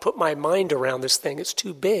quite put my mind around this thing. It's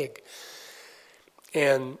too big.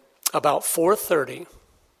 And about 4:30,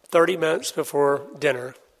 30 minutes before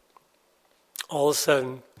dinner, all of a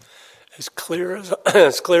sudden, as clear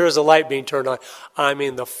as a light being turned on, I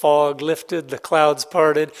mean, the fog lifted, the clouds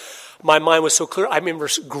parted. My mind was so clear, I remember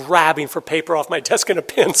grabbing for paper off my desk and a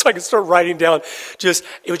pen so I could start writing down.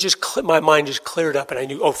 My mind just cleared up, and I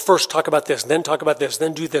knew, first talk about this, then talk about this,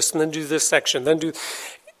 then do this, and then do this section,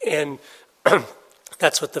 and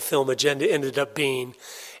that's what the film agenda ended up being.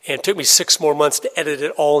 And it took me 6 more months to edit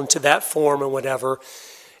it all into that form and whatever.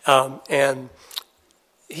 And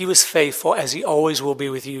he was faithful, as he always will be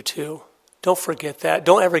with you too. Don't forget that.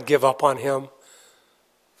 Don't ever give up on him.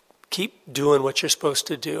 Keep doing what you're supposed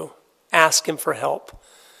to do. Ask him for help.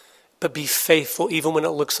 But be faithful even when it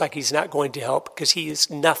looks like he's not going to help, because he is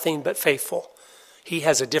nothing but faithful. He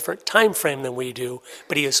has a different time frame than we do,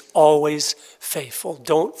 but he is always faithful.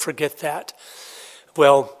 Don't forget that.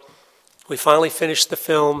 Well, we finally finished the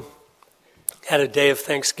film, had a day of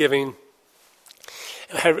Thanksgiving.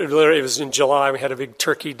 It was in July. We had a big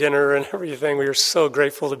turkey dinner and everything. We were so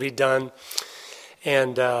grateful to be done.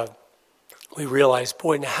 And we realized,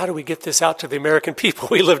 boy, now how do we get this out to the American people?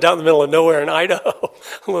 We lived out in the middle of nowhere in Idaho,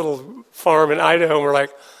 a little farm in Idaho. And we're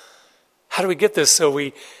like, how do we get this? So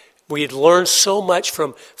we had learned so much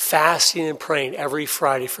from fasting and praying every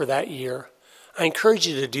Friday for that year. I encourage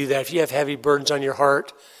you to do that if you have heavy burdens on your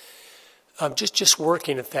heart. Just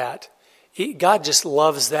working at that. God just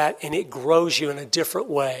loves that, and it grows you in a different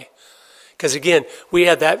way. Because again, we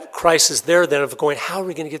had that crisis there then of going, how are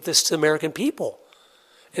we going to get this to the American people?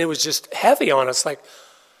 And it was just heavy on us. And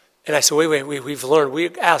I said, wait, we've learned. We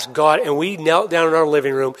asked God, and we knelt down in our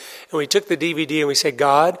living room, and we took the DVD, and we said,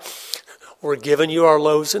 God, we're giving you our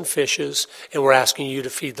loaves and fishes, and we're asking you to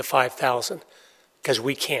feed the 5,000, because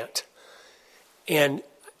we can't. And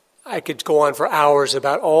I could go on for hours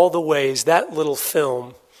about all the ways that little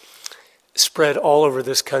film spread all over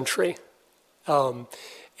this country. And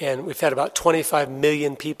we've had about 25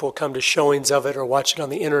 million people come to showings of it or watch it on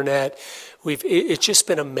the internet. It's just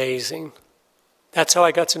been amazing. That's how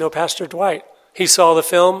I got to know Pastor Dwight. He saw the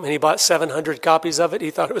film and he bought 700 copies of it.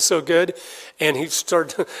 He thought it was so good. And he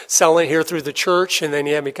started selling it here through the church, and then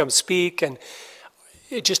he had me come speak, and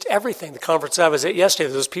just everything. The conference I was at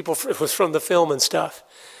yesterday, those people, it was from the film and stuff.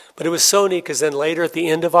 But it was so neat, because then later at the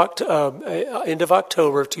end of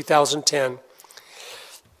October of 2010,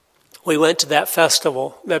 we went to that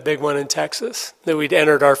festival, that big one in Texas, that we'd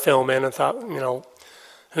entered our film in and thought,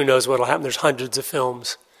 who knows what will happen. There's hundreds of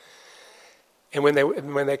films. And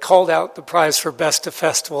when they called out the prize for Best of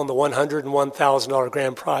Festival and the $101,000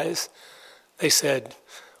 grand prize, they said,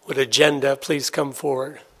 would Agenda please come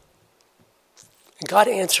forward? And God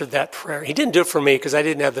answered that prayer. He didn't do it for me because I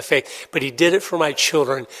didn't have the faith, but he did it for my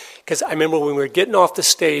children. Because I remember when we were getting off the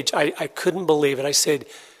stage, I couldn't believe it. I said,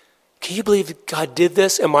 can you believe God did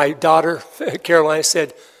this? And my daughter, Caroline,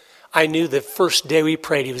 said, I knew the first day we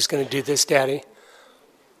prayed he was going to do this, Daddy.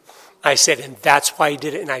 I said, and that's why he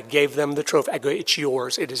did it. And I gave them the trophy. I go, it's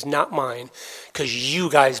yours. It is not mine. Because you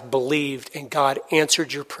guys believed and God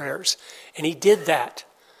answered your prayers. And he did that.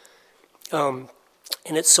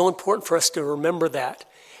 And it's so important for us to remember that.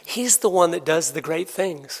 He's the one that does the great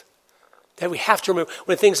things. That we have to remember.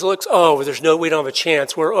 When things look, we don't have a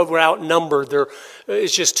chance. We're outnumbered.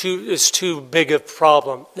 It's too big a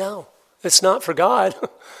problem. No, it's not for God.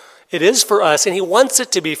 It is for us, and he wants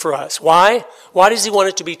it to be for us. Why? Why does he want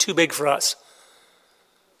it to be too big for us?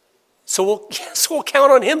 So we'll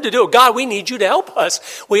count on him to do it. God, we need you to help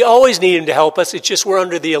us. We always need him to help us. It's just we're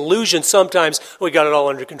under the illusion sometimes we got it all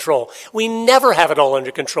under control. We never have it all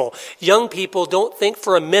under control. Young people, don't think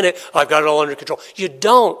for a minute, I've got it all under control. You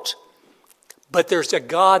don't. But there's a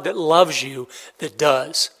God that loves you that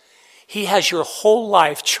does. He has your whole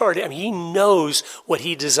life charted. I mean, he knows what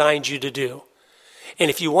he designed you to do. And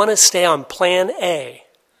if you want to stay on plan A,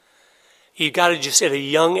 you got to just at a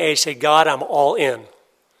young age say, God, I'm all in.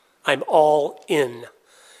 I'm all in.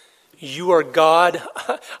 You are God,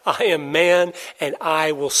 I am man, and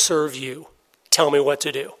I will serve you. Tell me what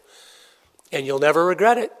to do. And you'll never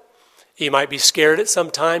regret it. You might be scared at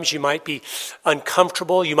sometimes. You might be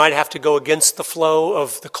uncomfortable. You might have to go against the flow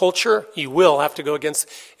of the culture. You will have to go against.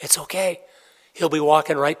 It's okay. He'll be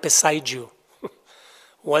walking right beside you.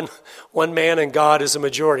 One man and God is a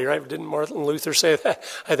majority, right? Didn't Martin Luther say that?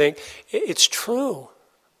 I think it's true.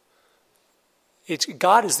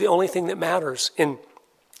 God is the only thing that matters. And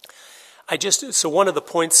so one of the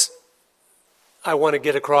points I want to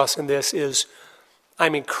get across in this is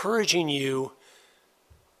I'm encouraging you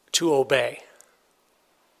to obey.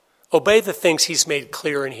 Obey the things he's made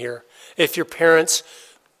clear in here. If your parents,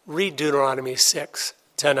 read Deuteronomy 6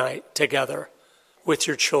 tonight together with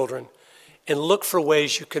your children and look for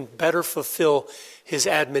ways you can better fulfill his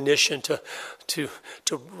admonition to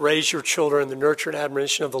raise your children in the nurture and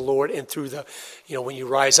admonition of the Lord, and through the, when you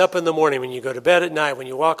rise up in the morning, when you go to bed at night, when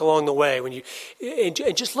you walk along the way, and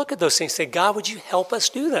just look at those things. Say, God, would you help us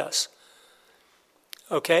do this?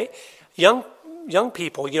 Okay? Young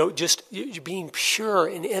people, just being pure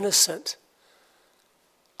and innocent.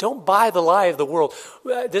 Don't buy the lie of the world.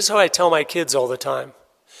 This is how I tell my kids all the time.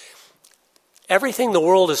 Everything the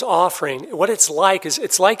world is offering, what it's like is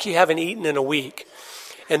it's like you haven't eaten in a week.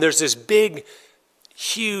 And there's this big,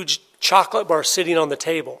 huge chocolate bar sitting on the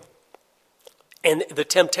table. And the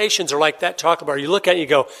temptations are like that chocolate bar. You look at it and you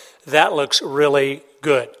go, that looks really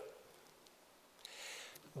good.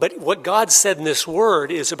 But what God said in this word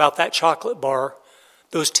is about that chocolate bar,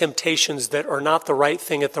 those temptations that are not the right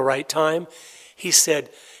thing at the right time. He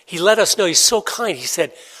said, he let us know, he's so kind. He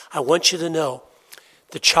said, I want you to know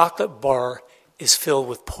the chocolate bar is filled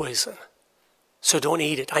with poison. So don't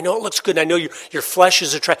eat it. I know it looks good. I know your flesh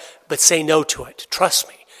is attractive, but say no to it. Trust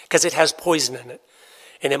me, because it has poison in it.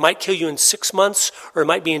 And it might kill you in 6 months or it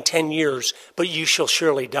might be in 10 years, but you shall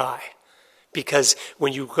surely die. Because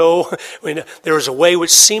when there is a way which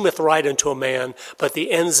seemeth right unto a man, but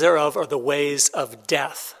the ends thereof are the ways of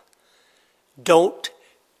death. Don't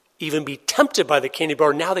even be tempted by the candy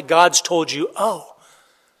bar now that God's told you,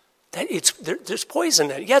 there's poison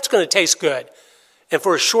in it. Yeah, it's going to taste good. And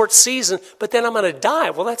for a short season, but then I'm going to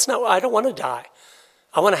die. Well, I don't want to die.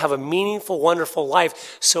 I want to have a meaningful, wonderful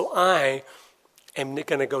life. So I am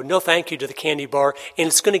going to go, no thank you to the candy bar. And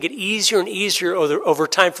it's going to get easier and easier over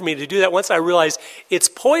time for me to do that. Once I realize it's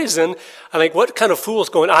poison, I'm like, what kind of fool is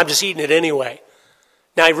going, I'm just eating it anyway.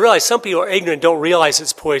 Now, I realize some people are ignorant, don't realize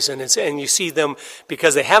it's poison. And you see them,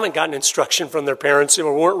 because they haven't gotten instruction from their parents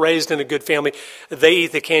or weren't raised in a good family, they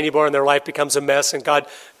eat the candy bar and their life becomes a mess, and God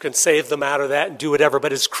can save them out of that and do whatever.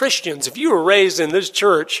 But as Christians, if you were raised in this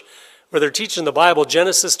church where they're teaching the Bible,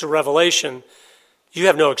 Genesis to Revelation, you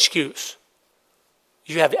have no excuse.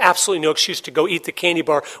 You have absolutely no excuse to go eat the candy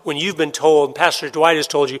bar when you've been told, and Pastor Dwight has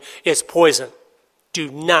told you, it's poison.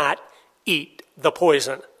 Do not eat the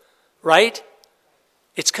poison, right?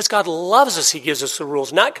 It's because God loves us, he gives us the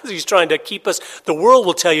rules, not because he's trying to keep us. The world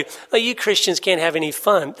will tell you, you Christians can't have any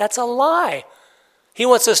fun. That's a lie. He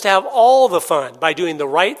wants us to have all the fun by doing the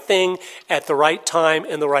right thing at the right time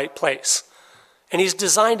in the right place. And he's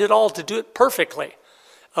designed it all to do it perfectly.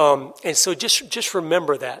 And so just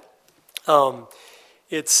remember that.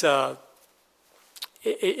 It's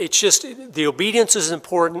just, the obedience is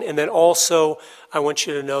important. And then also, I want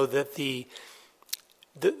you to know that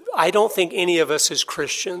I don't think any of us as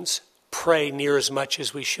Christians pray near as much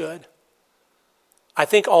as we should. I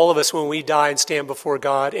think all of us, when we die and stand before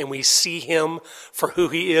God and we see him for who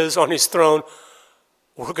he is on his throne,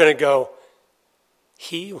 we're going to go,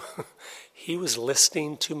 he was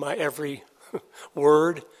listening to my every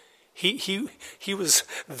word. He was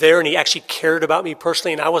there and he actually cared about me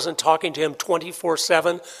personally, and I wasn't talking to him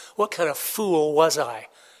 24/7. What kind of fool was I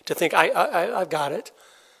to think I've got it?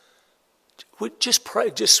 Just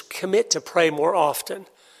pray, just commit to pray more often.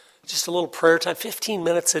 Just a little prayer time, 15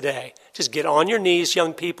 minutes a day. Just get on your knees,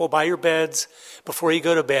 young people, by your beds before you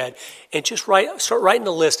go to bed, and just start writing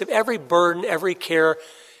a list of every burden, every care,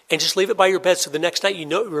 and just leave it by your bed so the next night you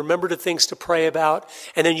know, remember the things to pray about.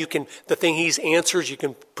 And then the thing he answers, you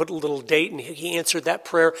can put a little date and he answered that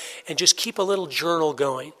prayer, and just keep a little journal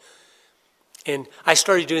going. And I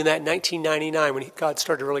started doing that in 1999 when God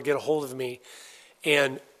started to really get a hold of me.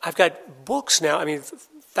 And I've got books now,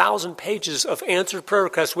 1,000 pages of answered prayer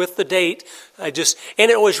requests with the date. And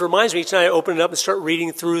it always reminds me each time I open it up and start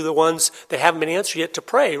reading through the ones that haven't been answered yet to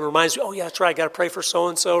pray. It reminds me, oh yeah, that's right, I got to pray for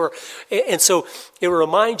so-and-so. And so it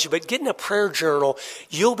reminds you, but getting a prayer journal,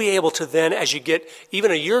 you'll be able to then, as you get,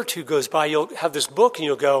 even a year or two goes by, you'll have this book and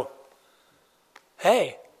you'll go,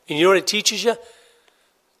 hey, and you know what it teaches you?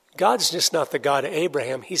 God's just not the God of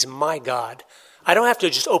Abraham. He's my God. I don't have to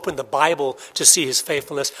just open the Bible to see his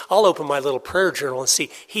faithfulness. I'll open my little prayer journal and see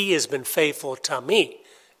he has been faithful to me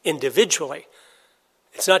individually.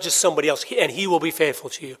 It's not just somebody else, and he will be faithful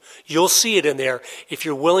to you. You'll see it in there if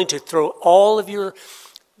you're willing to throw all of your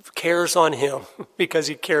cares on him because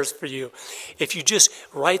he cares for you. If you just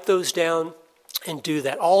write those down and do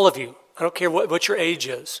that, all of you, I don't care what your age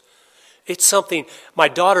is. It's something, my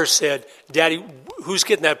daughter said, Daddy, who's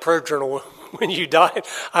getting that prayer journal when you die?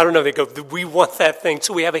 I don't know. They go, we want that thing.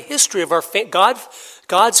 So we have a history of our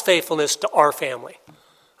God's faithfulness to our family.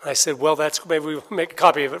 I said, well, maybe we'll make a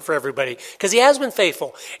copy of it for everybody. Because he has been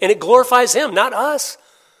faithful. And it glorifies him, not us.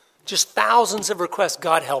 Just thousands of requests.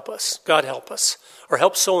 God help us. God help us. Or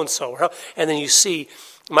help so-and-so. And then you see,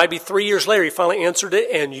 it might be 3 years later, he finally answered it,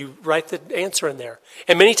 and you write the answer in there.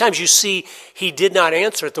 And many times you see he did not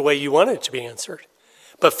answer it the way you wanted it to be answered.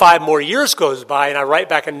 But 5 more years goes by, and I write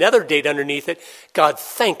back another date underneath it. God,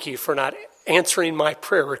 thank you for not answering my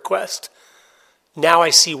prayer request. Now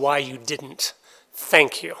I see why you didn't.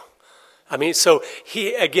 Thank you. So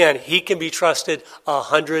he can be trusted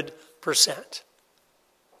 100%.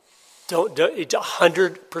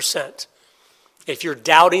 100%. If you're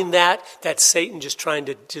doubting that, that's Satan just trying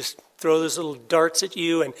to just throw those little darts at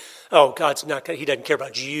you and, oh, he doesn't care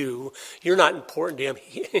about you. You're not important to him.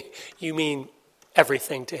 You mean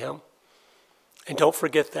everything to him. And don't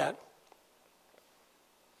forget that.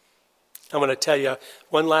 I'm going to tell you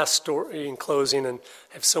one last story in closing, and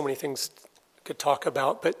I have so many things I could talk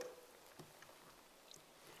about, but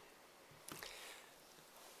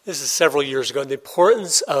this is several years ago. The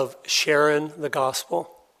importance of sharing the gospel.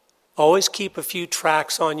 Always keep a few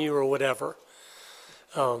tracts on you or whatever.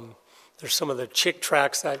 There's some of the chick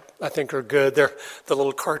tracts that I think are good. They're the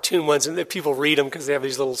little cartoon ones, and people read them because they have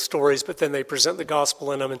these little stories, but then they present the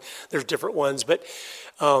gospel in them, and there's different ones. But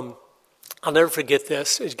I'll never forget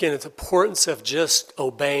this. Again, it's the importance of just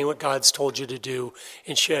obeying what God's told you to do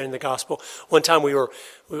in sharing the gospel. One time we were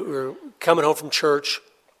coming home from church,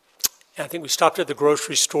 and I think we stopped at the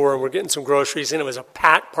grocery store, and we're getting some groceries, and it was a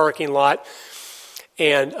packed parking lot.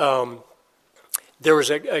 And there was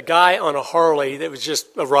a guy on a Harley that was just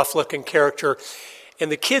a rough-looking character.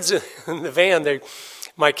 And the kids in the van,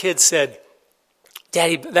 my kids said,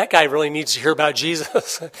 Daddy, that guy really needs to hear about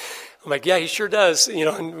Jesus. I'm like, yeah, he sure does.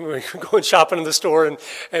 And we're going shopping in the store,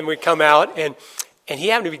 and we come out, and he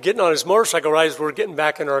happened to be getting on his motorcycle right as we're getting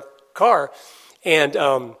back in our car. And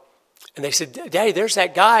they said, Daddy, there's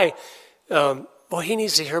that guy. Boy, he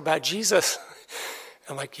needs to hear about Jesus.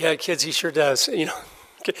 I'm like, yeah, kids, he sure does,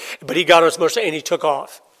 But he got on his motorcycle and he took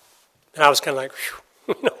off. And I was kind of like,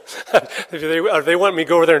 are they wanting me to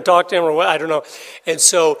go over there and talk to him or what? I don't know. And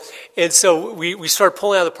so we started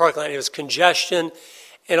pulling out of the parking lot. It was congestion.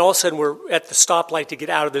 And all of a sudden we're at the stoplight to get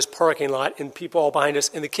out of this parking lot, and people all behind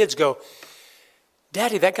us. And the kids go,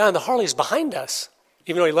 Daddy, that guy on the Harley is behind us.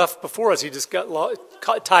 Even though he left before us, he just got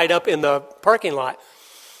tied up in the parking lot.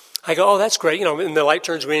 I go, oh, that's great. And the light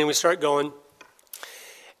turns green and we start going.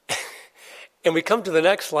 And we come to the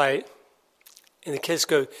next light, and the kids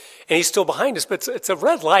go, and he's still behind us, but it's a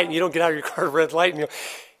red light, and you don't get out of your car at a red light, and you go,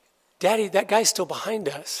 Daddy, that guy's still behind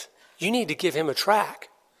us. You need to give him a track.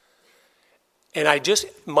 And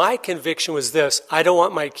my conviction was this: I don't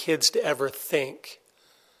want my kids to ever think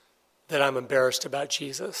that I'm embarrassed about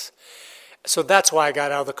Jesus. So that's why I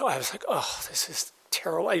got out of the car. I was like, oh, this is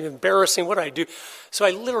terrible, embarrassing. What do I do? So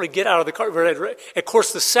I literally get out of the car. Of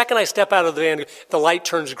course, the second I step out of the van, the light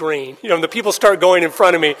turns green. And the people start going in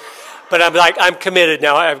front of me. But I'm like, I'm committed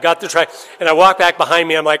now. I've got the track. And I walk back behind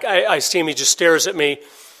me. I'm like, I see him. He just stares at me.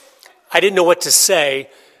 I didn't know what to say.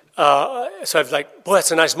 So I was like, boy,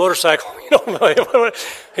 that's a nice motorcycle.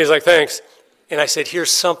 He's like, thanks. And I said,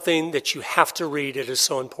 here's something that you have to read. It is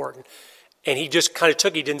so important. And he just kind of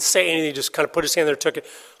took it. He didn't say anything. He just kind of put his hand there, took it,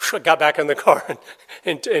 got back in the car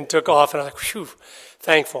and took off. And I was like, whew,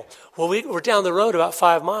 thankful. Well, we're down the road about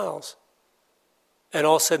 5 miles. And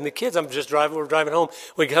all of a sudden the kids, we're driving home.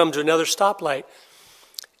 We come to another stoplight.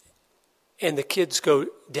 And the kids go,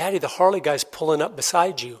 Daddy, the Harley guy's pulling up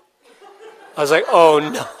beside you. I was like, oh,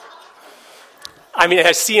 no. I mean,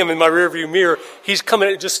 I see him in my rearview mirror. He's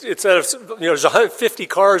coming, there's 150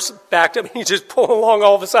 cars backed up. He's just pulling along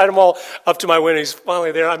all beside them all up to my window. He's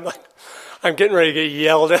finally there. I'm like, I'm getting ready to get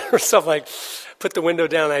yelled at or something. Like, put the window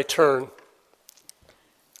down, I turn.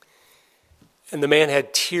 And the man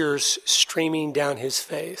had tears streaming down his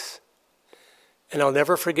face. And I'll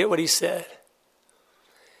never forget what he said.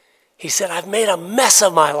 He said, I've made a mess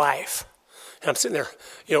of my life. And I'm sitting there,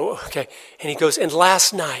 okay. And he goes, and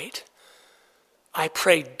last night, I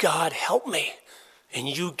prayed, God, help me. And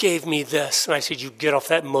you gave me this. And I said, you get off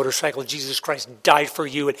that motorcycle. Jesus Christ died for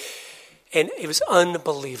you. And it was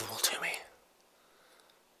unbelievable to me.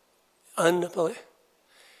 Unbelievable.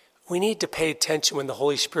 We need to pay attention when the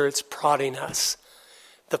Holy Spirit's prodding us.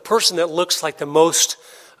 The person that looks like the most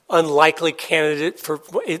unlikely candidate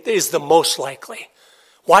is the most likely.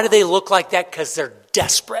 Why do they look like that? Because they're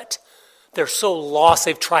desperate. They're so lost.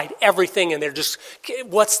 They've tried everything and they're just,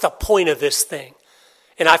 what's the point of this thing?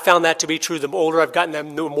 And I found that to be true. The older I've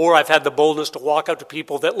gotten, the more I've had the boldness to walk up to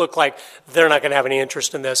people that look like they're not going to have any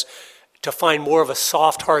interest in this, to find more of a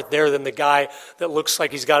soft heart there than the guy that looks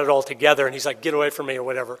like he's got it all together and he's like, get away from me or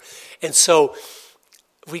whatever. And so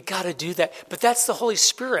we got to do that. But that's the Holy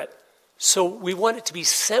Spirit. So we want it to be,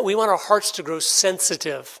 we want our hearts to grow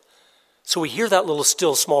sensitive. So we hear that little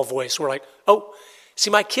still small voice. We're like, oh,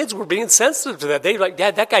 see, my kids were being sensitive to that. They're like,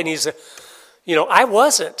 Dad, that guy needs to, I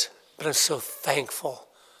wasn't. But I'm so thankful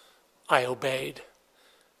I obeyed.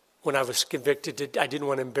 When I was convicted, I didn't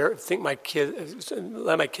want to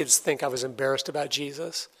let my kids think I was embarrassed about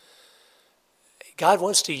Jesus. God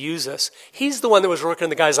wants to use us. He's the one that was working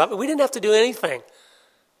in the guy's life. We didn't have to do anything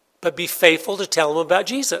but be faithful to tell them about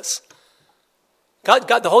Jesus. God,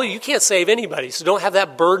 you can't save anybody, so don't have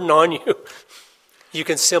that burden on you. You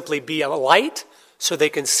can simply be a light so they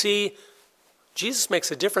can see Jesus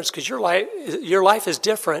makes a difference because your life is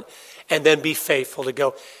different, and then be faithful to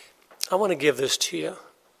go, I want to give this to you.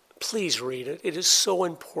 Please read it. It is so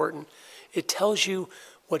important. It tells you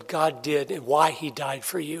what God did and why he died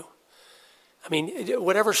for you. I mean,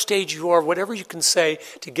 whatever stage you are, whatever you can say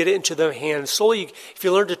to get it into their hands. Slowly, if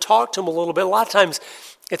you learn to talk to them a little bit, a lot of times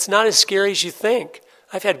it's not as scary as you think.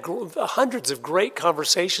 I've had hundreds of great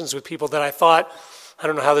conversations with people that I thought, I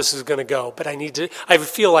don't know how this is going to go, but I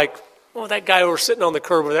feel like, that guy over sitting on the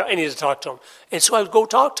curb over there, I need to talk to him. And so I would go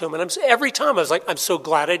talk to him. And every time I was like, I'm so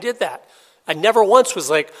glad I did that. I never once was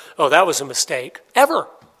like, oh, that was a mistake. Ever.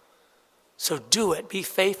 So do it. Be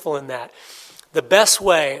faithful in that. The best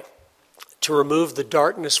way to remove the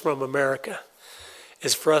darkness from America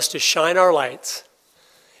is for us to shine our lights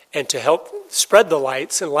and to help spread the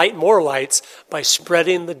lights and light more lights by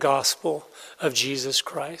spreading the gospel of Jesus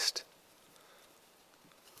Christ.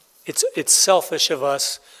 It's selfish of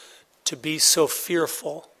us to be so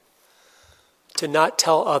fearful to not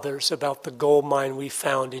tell others about the gold mine we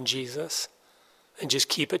found in Jesus and just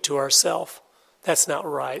keep it to ourselves. That's not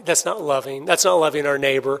right. That's not loving. That's not loving our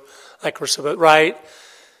neighbor like we're supposed, right?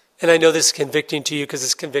 And I know this is convicting to you because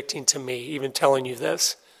it's convicting to me, even telling you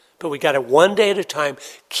this. But we got to, one day at a time,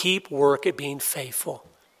 keep work at being faithful.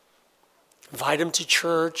 Invite them to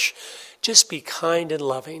church. Just be kind and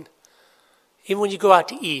loving. Even when you go out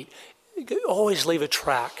to eat, always leave a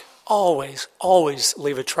track. Always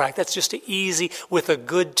leave a track. That's just easy with a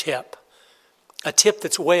good tip. A tip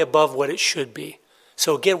that's way above what it should be.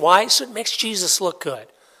 So again, why? So it makes Jesus look good.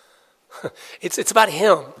 It's about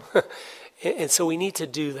him. And so we need to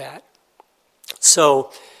do that.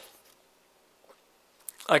 So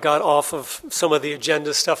I got off of some of the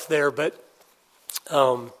agenda stuff there, but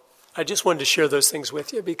I just wanted to share those things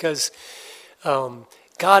with you because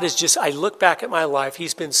God is just, I look back at my life,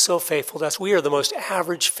 he's been so faithful to us. We are the most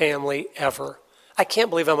average family ever. I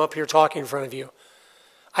can't believe I'm up here talking in front of you.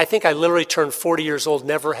 I think I literally turned 40 years old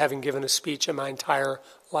never having given a speech in my entire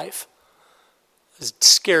life. I was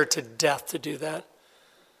scared to death to do that.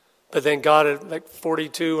 But then God at like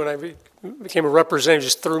 42, when I became a representative,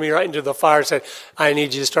 just threw me right into the fire and said, I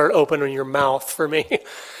need you to start opening your mouth for me.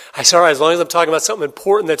 I said, all right, as long as I'm talking about something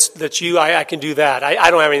important that's you, I can do that. I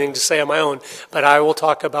don't have anything to say on my own, but I will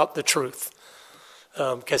talk about the truth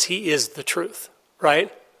because he is the truth, right?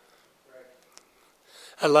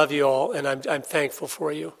 I love you all, and I'm thankful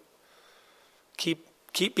for you.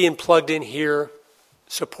 Keep being plugged in here,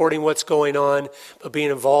 supporting what's going on, but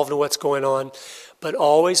being involved in what's going on. But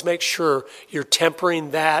always make sure you're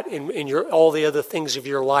tempering that in all the other things of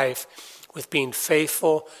your life with being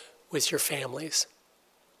faithful with your families.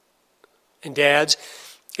 And dads,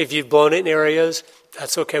 if you've blown it in areas,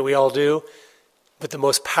 that's okay, we all do. But the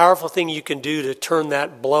most powerful thing you can do to turn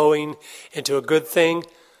that blowing into a good thing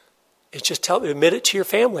is just admit it to your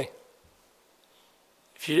family.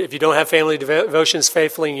 If you don't have family devotions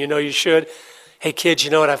faithfully and you know you should, hey kids,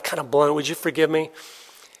 you know what, I've kind of blown it. Would you forgive me?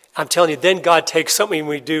 I'm telling you, then God takes something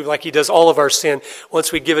we do like he does all of our sin.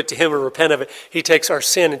 Once we give it to him and repent of it, he takes our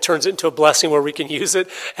sin and turns it into a blessing where we can use it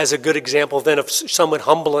as a good example then of someone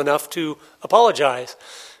humble enough to apologize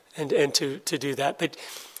and to do that. But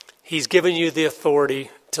he's given you the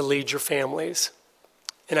authority to lead your families.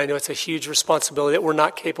 And I know it's a huge responsibility that we're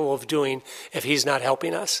not capable of doing if he's not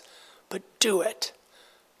helping us. But do it.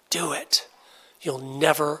 Do it. You'll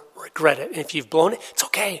never regret it. And if you've blown it, it's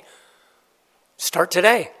okay. Start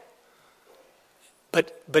today.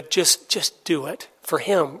 But just do it for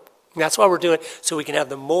him. And that's why we're doing it, so we can have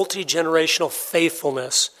the multi-generational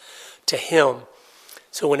faithfulness to him.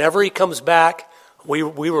 So whenever he comes back, we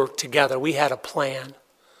were together. We had a plan.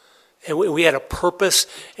 And we had a purpose.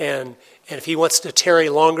 And if he wants to tarry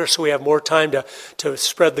longer so we have more time to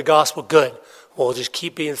spread the gospel, good. We'll just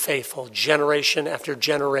keep being faithful, generation after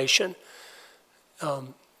generation,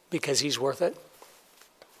 because he's worth it.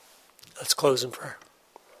 Let's close in prayer.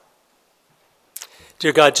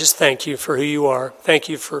 Dear God, just thank you for who you are. Thank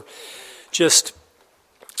you for just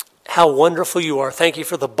how wonderful you are. Thank you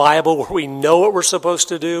for the Bible where we know what we're supposed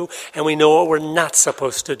to do and we know what we're not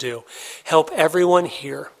supposed to do. Help everyone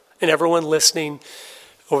here and everyone listening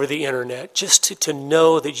over the internet just to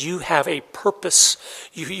know that you have a purpose.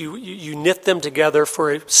 You knit them together for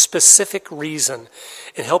a specific reason,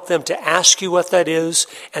 and help them to ask you what that is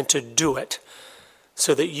and to do it,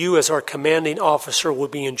 so that you as our commanding officer will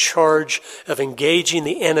be in charge of engaging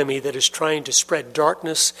the enemy that is trying to spread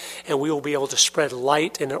darkness, and we will be able to spread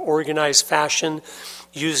light in an organized fashion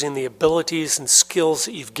using the abilities and skills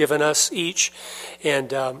that you've given us each.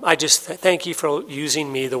 And I just thank you for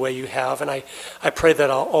using me the way you have. And I pray that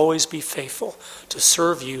I'll always be faithful to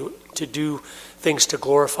serve you, to do things to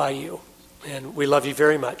glorify you. And we love you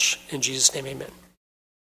very much. In Jesus' name, amen.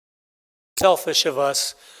 Selfish of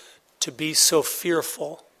us to be so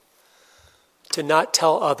fearful, to not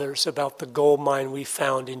tell others about the gold mine we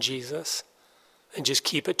found in Jesus and just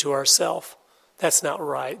keep it to ourselves. That's not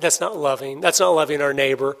right. That's not loving. That's not loving our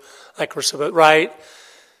neighbor like we're supposed, right?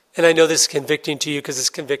 And I know this is convicting to you because it's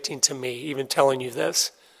convicting to me, even telling you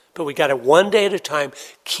this. But we got to, one day at a time,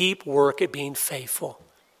 keep work at being faithful.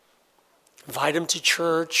 Invite them to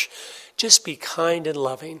church. Just be kind and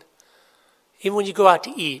loving. Even when you go out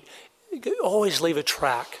to eat, always leave a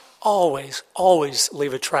track. Always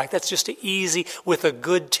leave a track. That's just easy with a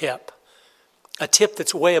good tip. A tip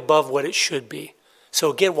that's way above what it should be. So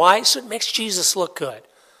again, why? So it makes Jesus look good.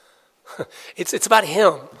 It's about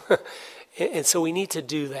him. And so we need to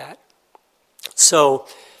do that. So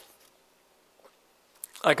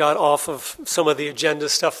I got off of some of the agenda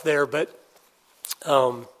stuff there, but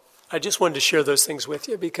I just wanted to share those things with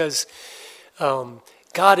you because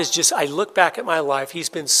God is just, I look back at my life, he's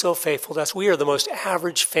been so faithful to us. We are the most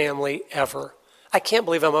average family ever. I can't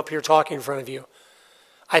believe I'm up here talking in front of you.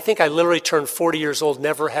 I think I literally turned 40 years old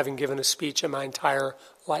never having given a speech in my entire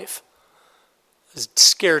life. I was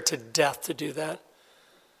scared to death to do that.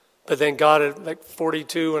 But then God at like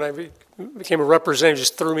 42, when I became a representative,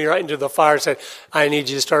 just threw me right into the fire and said, I need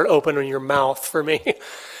you to start opening your mouth for me.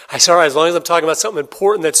 I said, all right, as long as I'm talking about something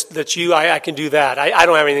important that's you, I can do that. I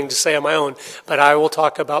don't have anything to say on my own, but I will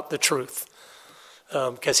talk about the truth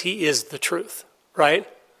because he is the truth, right?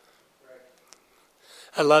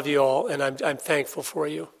 I love you all, and I'm thankful for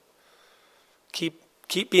you.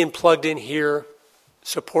 Keep being plugged in here,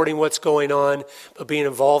 supporting what's going on, but being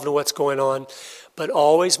involved in what's going on. But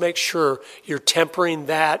always make sure you're tempering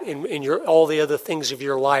that in your all the other things of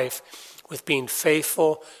your life with being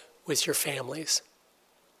faithful with your families.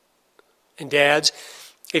 And dads,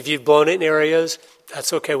 if you've blown it in areas,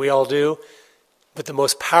 that's okay, we all do. But the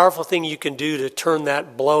most powerful thing you can do to turn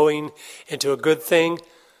that blowing into a good thing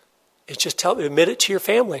is just admit it to your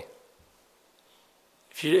family.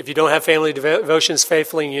 If you don't have family devotions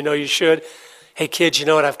faithfully and you know you should, hey kids, you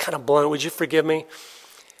know what, I've kind of blown it. Would you forgive me?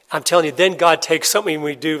 I'm telling you, then God takes something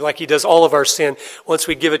we do like he does all of our sin. Once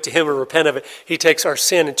we give it to him and repent of it, he takes our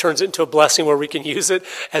sin and turns it into a blessing where we can use it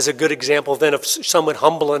as a good example then of someone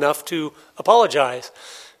humble enough to apologize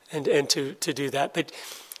and to do that. But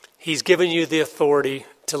he's given you the authority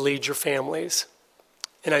to lead your families.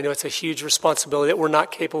 And I know it's a huge responsibility that we're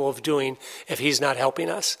not capable of doing if he's not helping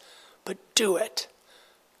us. But do it.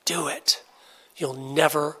 Do it. You'll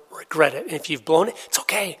never regret it. And if you've blown it, it's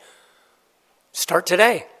okay. Start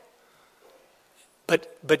today.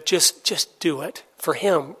 But just do it for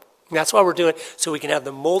him. And that's why we're doing it, so we can have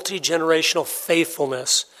the multi-generational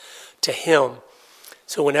faithfulness to him.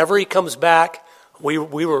 So whenever he comes back, we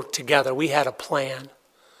were together. We had a plan.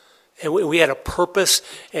 And we had a purpose.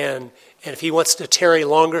 And if he wants to tarry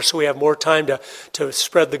longer so we have more time to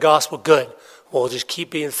spread the gospel, good. We'll just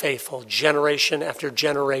keep being faithful, generation after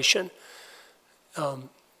generation,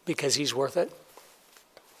 because he's worth it.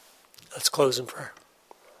 Let's close in prayer.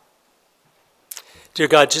 Dear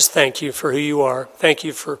God, just thank you for who you are. Thank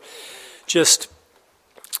you for just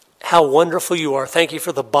how wonderful you are. Thank you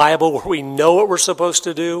for the Bible where we know what we're supposed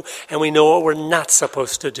to do and we know what we're not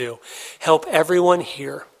supposed to do. Help everyone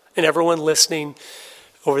here and everyone listening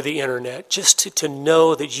over the internet just to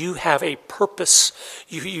know that you have a purpose.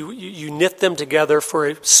 You knit them together for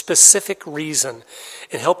a specific reason,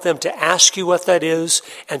 and help them to ask you what that is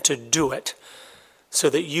and to do it, so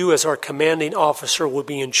that you as our commanding officer will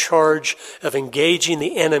be in charge of engaging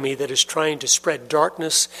the enemy that is trying to spread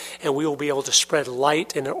darkness, and we will be able to spread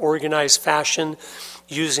light in an organized fashion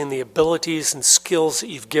using the abilities and skills that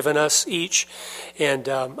you've given us each. And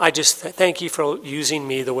I just thank you for using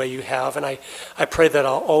me the way you have, and I pray that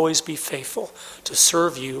I'll always be faithful to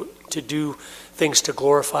serve you, to do things to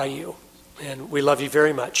glorify you. And we love you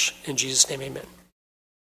very much. In Jesus' name, amen.